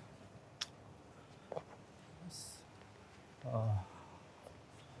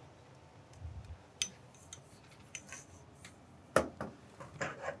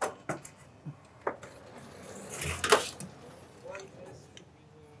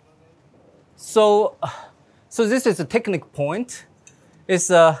 So this is a technical point.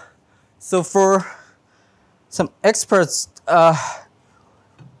 It's so for some experts,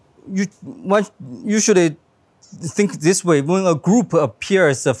 you usually think this way. When a group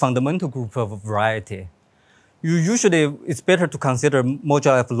appears a fundamental group of a variety, it's better to consider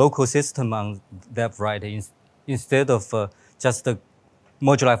moduli of local system on that variety instead of just the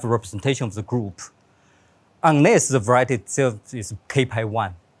moduli of representation of the group, unless the variety itself is k pi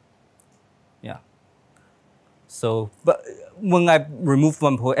 1. Yeah. So, but when I remove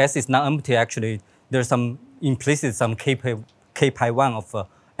one point, S is not empty. Actually, there's some implicit k pi 1 of a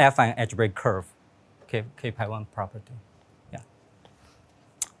affine algebraic curve, k pi 1 property. Yeah.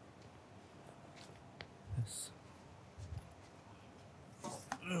 Yes.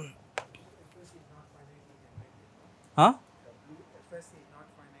 Huh?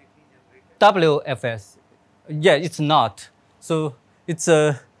 WFS. Yeah, it's not. So it's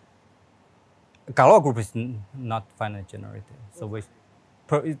a Galois group is not finite generated. So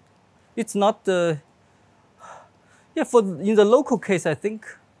it's not the. Yeah, in the local case, I think,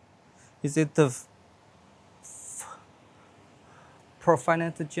 is it the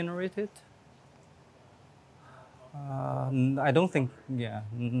profinite generated? I don't think. Yeah,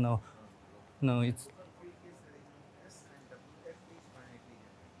 no, it's.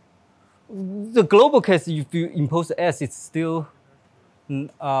 The global case, if you impose S, it's still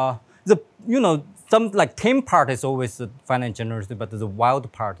some like tame part is always finite generated, but the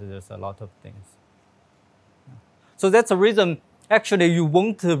wild part there's a lot of things. So that's the reason. Actually, you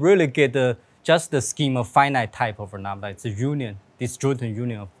won't really get just the scheme of finite type over lambda. It's a union, disjoint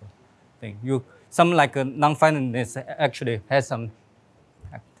union of thing. Some like a non-finiteness actually has some.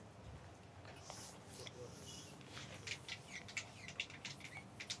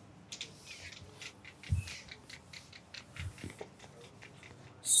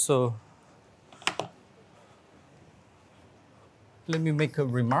 So let me make a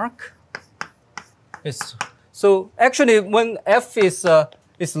remark. So actually, when F is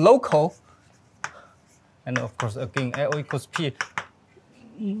local, and of course again L equals P,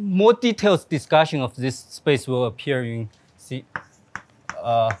 more detailed discussion of this space will appear in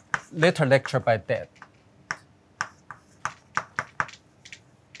later lecture by that.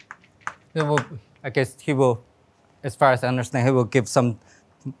 I guess he will, as far as I understand, he will give some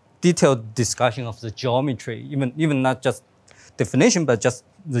detailed discussion of the geometry, even not just definition, but just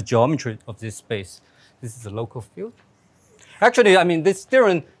the geometry of this space. This is a local field. Actually, I mean, this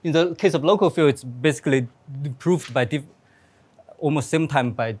theorem, in the case of local field, it's basically proved by almost same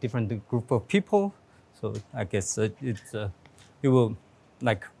time by different group of people. So I guess it will,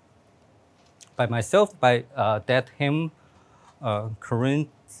 like, by myself, by Dat Hem, Coherent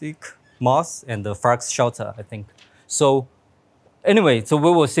Sheaves, Moss, and Farks Schulter, I think. So anyway, so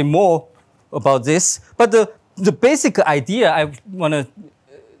we will see more about this. But the basic idea I want to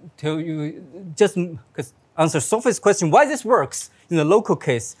tell you, just because answer Sophie's question, why this works in the local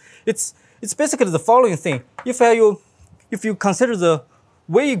case. It's basically the following thing. If you consider the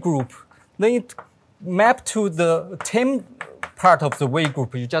Wei group, then it map to the tame part of the Wei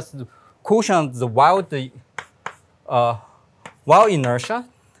group. You just quotient the wild while inertia.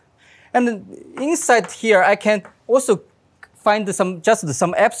 And then inside here, I can also find some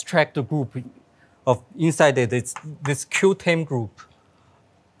abstract group of inside it. It's this Q10 group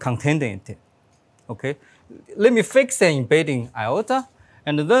contained in it. Okay, let me fix an embedding iota,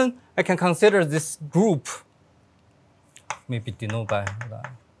 and then I can consider this group, maybe denoted by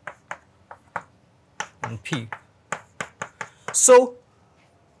P. So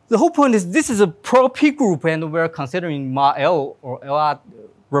the whole point is this is a pro P group, and we're considering Ma L or LR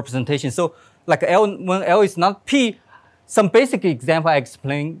representation. So like when L is not P, some basic example I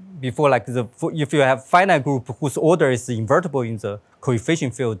explained before, like if you have finite group whose order is invertible in the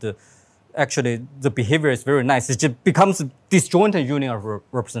coefficient field, actually the behavior is very nice. It just becomes disjointed union of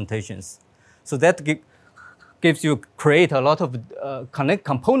representations. So that create a lot of connect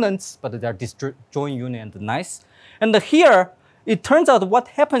components, but they are disjoint union and nice. And here, it turns out what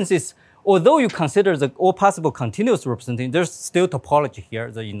happens is, although you consider all possible continuous representation, there's still topology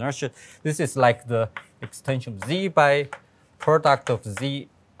here, the inertia. This is like the extension of Z by product of Z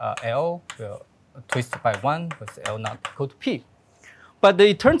L twisted by 1 with L not equal to P. But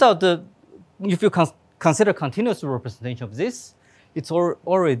it turns out that if you consider continuous representation of this, it's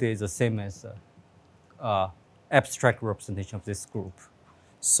already the same as abstract representation of this group.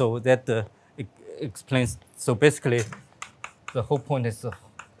 So that explains, so basically the whole point is the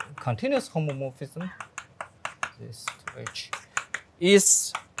continuous homomorphism, this to H,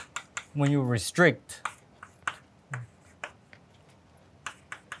 is when you restrict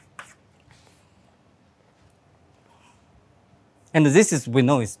and this is, we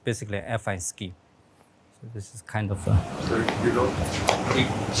know, is basically an affine scheme. So this is kind of a... So you don't think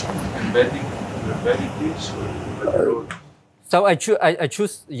embedding this or So I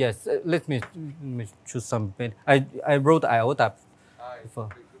choose, yes, let me choose some, I wrote iota before.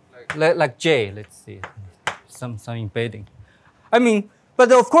 Like J, let's see, some embedding. I mean,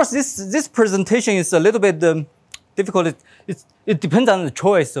 but of course this presentation is a little bit difficult. It depends on the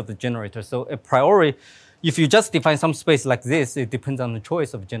choice of the generator. So a priori, if you just define some space like this, it depends on the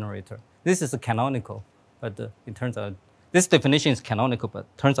choice of generator. This is a canonical, but it turns out, this definition is canonical, but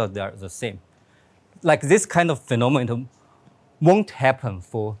turns out they are the same. Like this kind of phenomenon won't happen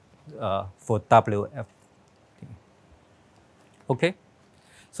for WF. Okay?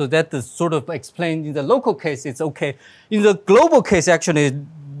 So that is sort of explained in the local case, it's okay. In the global case, actually,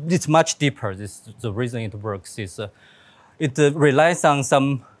 it's much deeper. The reason it works is it relies on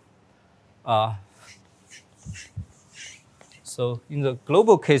some, so in the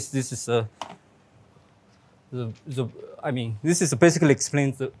global case, this is this is basically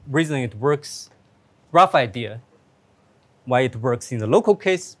explains the reason it works, rough idea, why it works in the local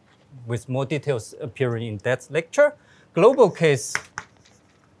case, with more details appearing in that lecture. Global case,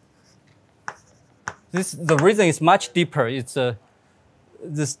 the reason is much deeper. It's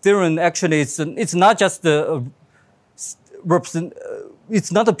this theorem actually it's not just the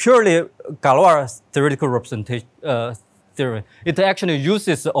it's not a purely Galois theoretical representation theorem. It actually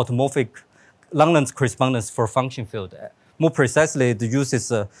uses automorphic Langlands correspondence for function field. More precisely, it uses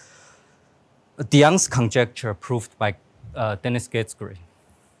de Young's conjecture proved by Dennis Gatsbury.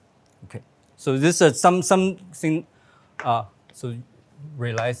 Okay, so this is something. So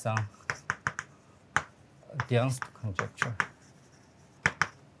relies on de Young's conjecture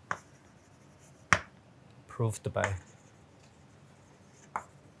proved by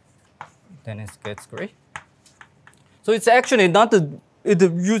Dennis Gatsbury. So it's actually not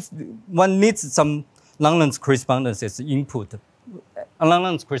one needs some Langlands correspondence as input.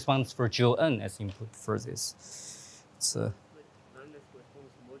 Langlands correspondence for GON as input for this. It's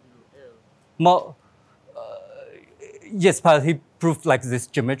yes, but he proved like this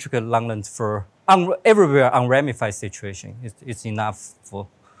geometrical Langlands for everywhere unramified situation. It's enough for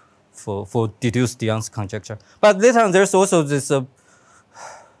deduced de Young's conjecture. But later on, there's also this.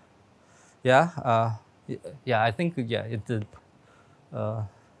 I think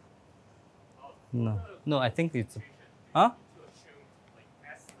no, I think it's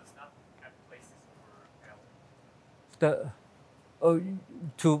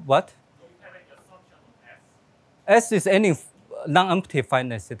to what? S is any non-empty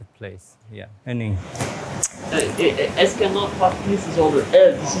finite set place. Yeah, any. S cannot pass pieces over L.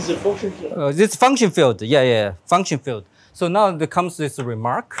 This is a function field. This function field. Yeah, function field. So now there comes this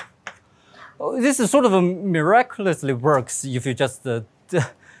remark. This is sort of miraculously works if you just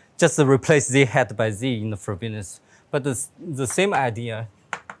replace Z hat by Z in the Frobenius. But the same idea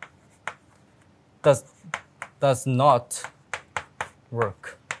does not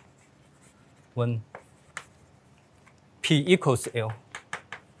work when P equals L.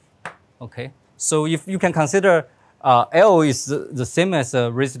 Okay, so if you can consider L is the same as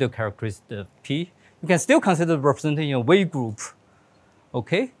a residual characteristic P, you can still consider the representation of wave group,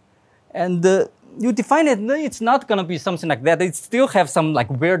 okay? And you define it, it's not gonna be something like that. It still have some like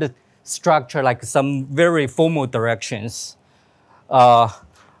weird structure, like some very formal directions.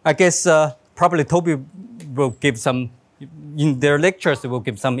 I guess probably Toby will give some, in their lectures, they will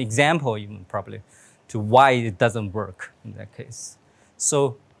give some example even probably to why it doesn't work in that case.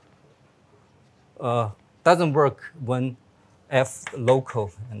 So, doesn't work when F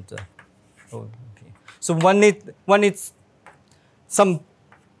local and okay. So one needs some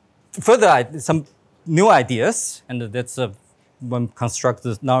further some new ideas, and that's one construct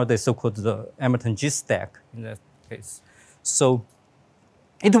nowadays so-called the Emerton G stack in that case. So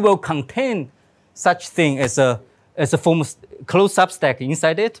it will contain such thing as a form of closed substack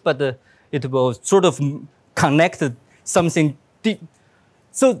inside it, but it will sort of connect something deep.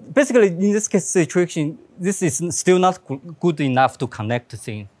 So basically, in this case situation, this is still not good enough to connect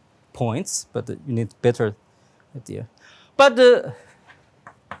thing points, but you need better idea. But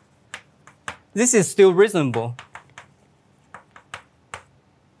this is still reasonable.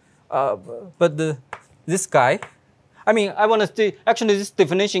 But this guy, I mean, I want to say, actually this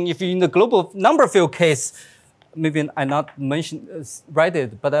definition, if you're in the global number field case, maybe I not write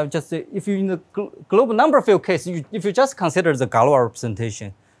it, but I'll just say, if you're in the global number field case, if you just consider the Galois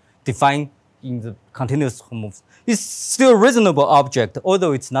representation defined in the continuous homomorphism, it's still a reasonable object,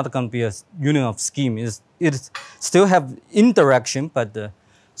 although it's not going to be a union of scheme. It still have indirection, but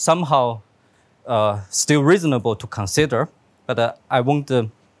somehow still reasonable to consider. But I won't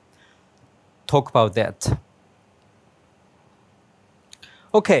talk about that.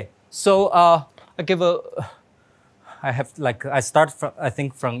 Okay, so I have like, I start from, I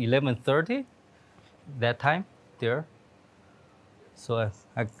think from 11:30 that time there. So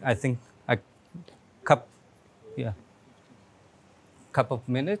I think couple of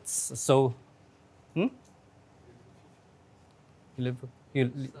minutes. So, supposedly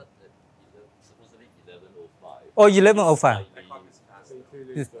 11:05. Oh, 11:05.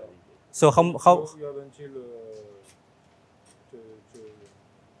 So how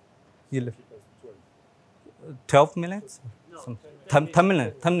 12 minutes? No, 10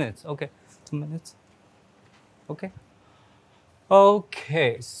 minutes. 10 minutes. Okay. 10 minutes. Okay.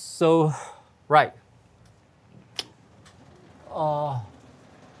 Okay. So, right.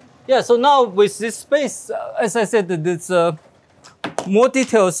 Yeah. So now with this space, as I said, there's more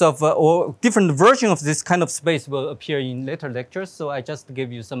details of or different version of this kind of space will appear in later lectures. So I just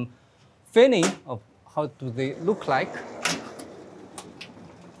give you some feeling of how do they look like.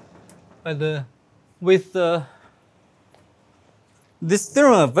 But with this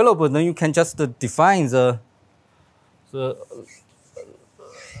theorem available, then you can just define the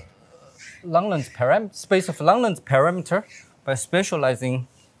Langlands space of Langlands parameter by specializing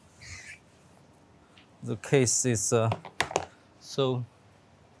the case is so.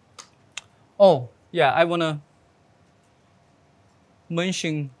 Oh yeah, I wanna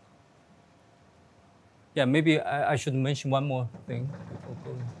mention. Yeah, maybe I should mention one more thing before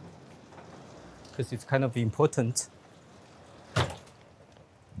going, because it's kind of important. I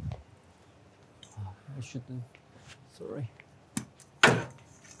shouldn't. Sorry.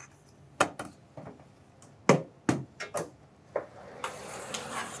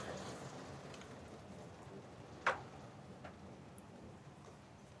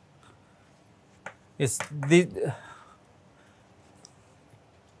 It's the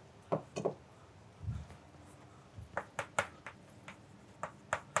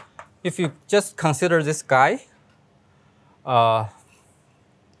if you just consider this guy,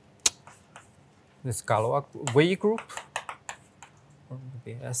 this Galois V group, or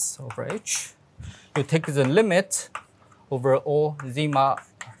maybe S over H, you take the limit over all zima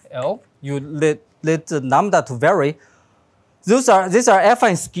L. You let the lambda to vary. These are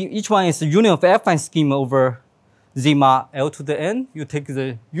affine scheme. Each one is a union of affine scheme over zima L to the n. You take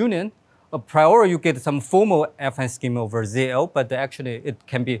the union. A priori, you get some formal affine scheme over ZL, but actually it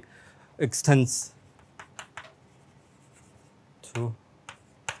can be extends to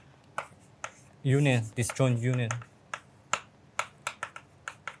union, disjoint union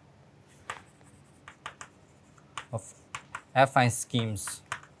of affine schemes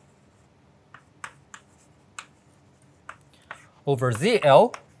over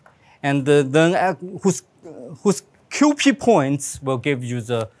ZL, and then whose QP points will give you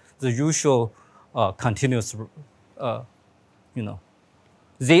the usual continuous,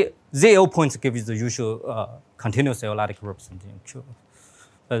 ZL points give you the usual continuous analytic representation Q.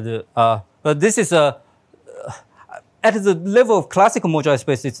 But this is at the level of classical moduli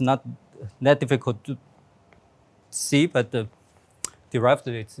space, it's not that difficult see, but the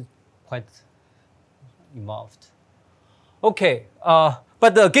derivative is quite involved. Okay,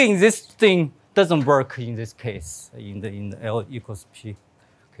 but again, this thing doesn't work in this case, in the L equals P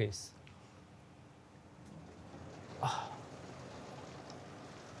case.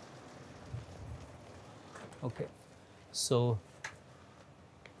 Okay, so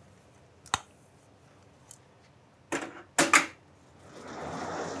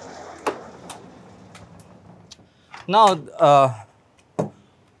now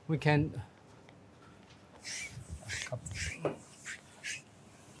we can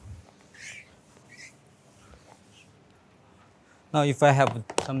now if I have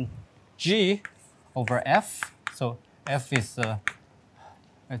some G over F, so F is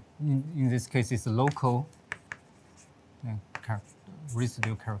in this case is a local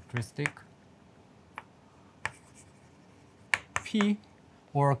residual characteristic, P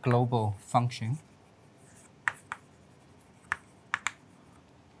or global function.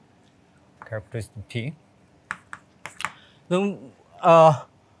 Characteristic P. Then,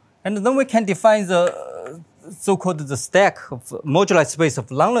 and then we can define the so-called the stack of moduli space of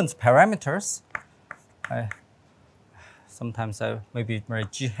Langlands parameters. Sometimes I maybe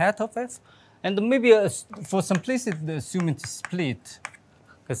write G hat of F, and maybe for simplicity, assume it's split,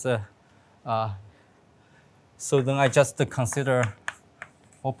 because so then I just consider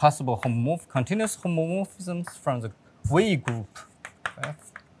all possible continuous homomorphisms from the V group of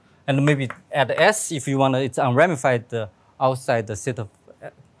F. And maybe add S if you want to, it's unramified outside the set of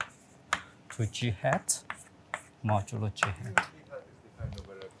to G hat, modulo G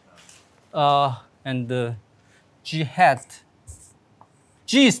hat. And G hat,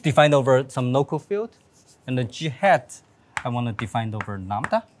 G is defined over some local field, and the G hat I want to define over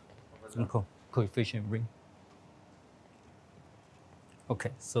lambda, some coefficient ring.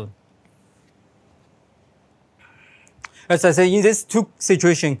 Okay, so as I say, in these two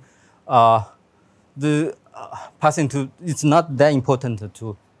situations, the passing to, it's not that important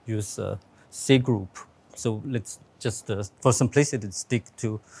to use C group. So let's just, for simplicity, stick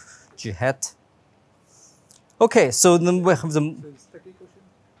to G hat. Okay, so then we have the,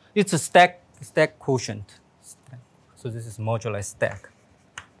 it's a stack quotient. So this is moduli stack.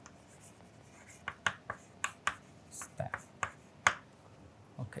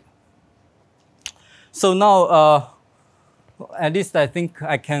 Okay. So now, at least I think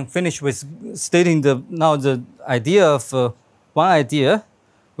I can finish with stating the idea of one idea,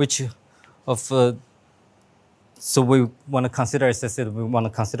 which of so we want to consider, as I said, we want to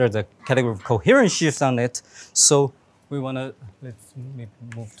consider the category of coherent sheaves on it. So we want to, let's maybe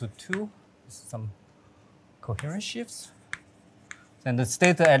move to 2, some coherent sheaves, and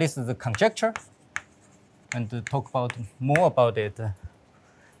state at least the conjecture, and talk about more about it.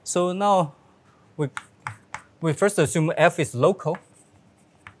 So now we first assume F is local.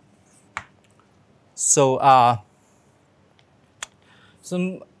 So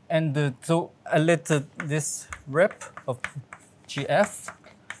so I let this rep of GF,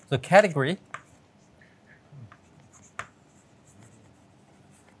 the category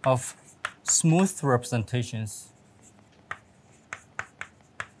of smooth representations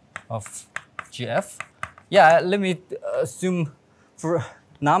of GF. Yeah, let me assume for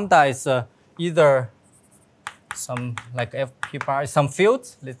lambda is either some like FP bar, some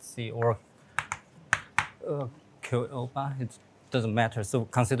fields, let's see, or QL bar, it doesn't matter. So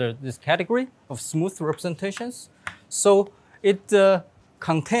consider this category of smooth representations. So it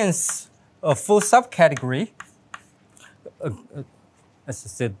contains a full subcategory. As I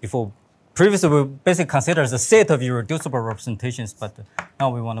said before, previously we basically considered the set of irreducible representations, but now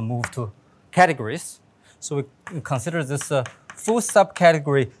we want to move to categories. So we consider this full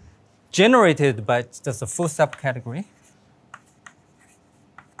subcategory generated by just a full subcategory.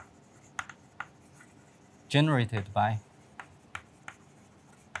 Generated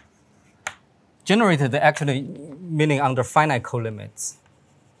actually meaning under finite colimits.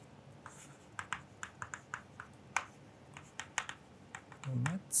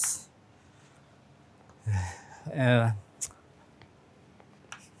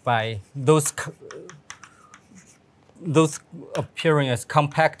 By those appearing as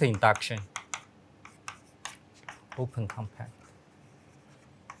compact induction, open compact.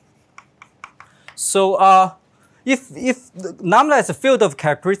 So if lambda is a field of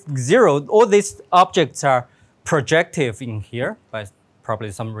characteristic 0, all these objects are projective in here by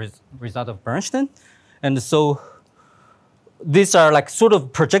probably some result of Bernstein, and so these are like sort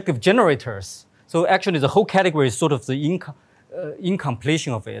of projective generators. So actually the whole category is sort of the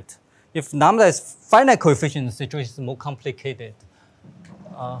incompletion of it. If lambda is finite coefficient, the situation is more complicated.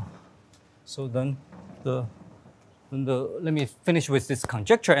 So then let me finish with this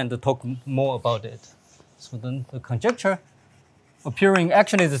conjecture and talk more about it. So then the conjecture appearing,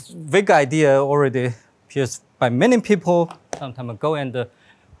 actually this vague idea already appears by many people some time ago and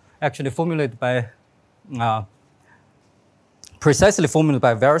actually formulated by, precisely formulated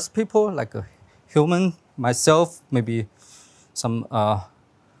by various people like a human, myself, maybe some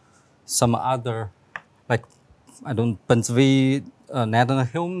other, like, I don't, Benzvi,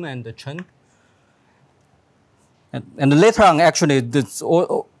 Nadenholm and Chen. And later on, actually, this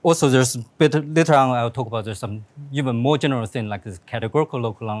also there's later on I'll talk about there's some even more general thing like this categorical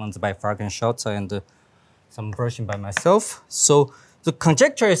local Langlands by Fark and Schultz and some version by myself. So the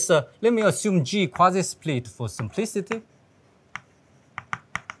conjecture is let me assume G quasi-split for simplicity,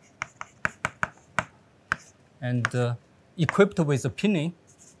 and equipped with a pinning.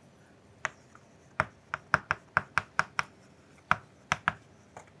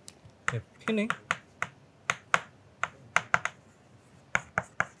 Okay, pinning.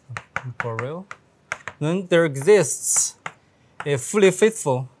 For real. Then there exists a fully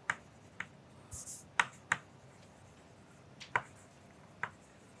faithful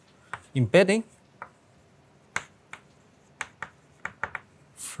embedding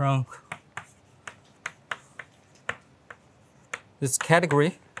from this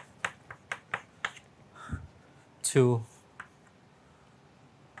category to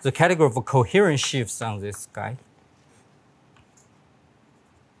the category of coherent sheaves on this guy.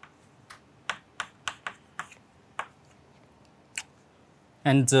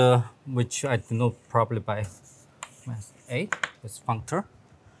 And which I denote probably by A, this functor.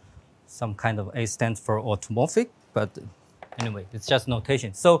 Some kind of A stands for automorphic, but anyway, it's just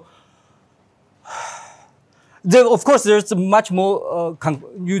notation. So, of course, there's much more,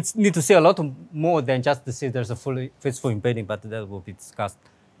 you need to say a lot more than just to say there's a fully faithful embedding, but that will be discussed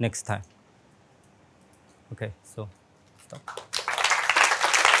next time. Okay, so stop.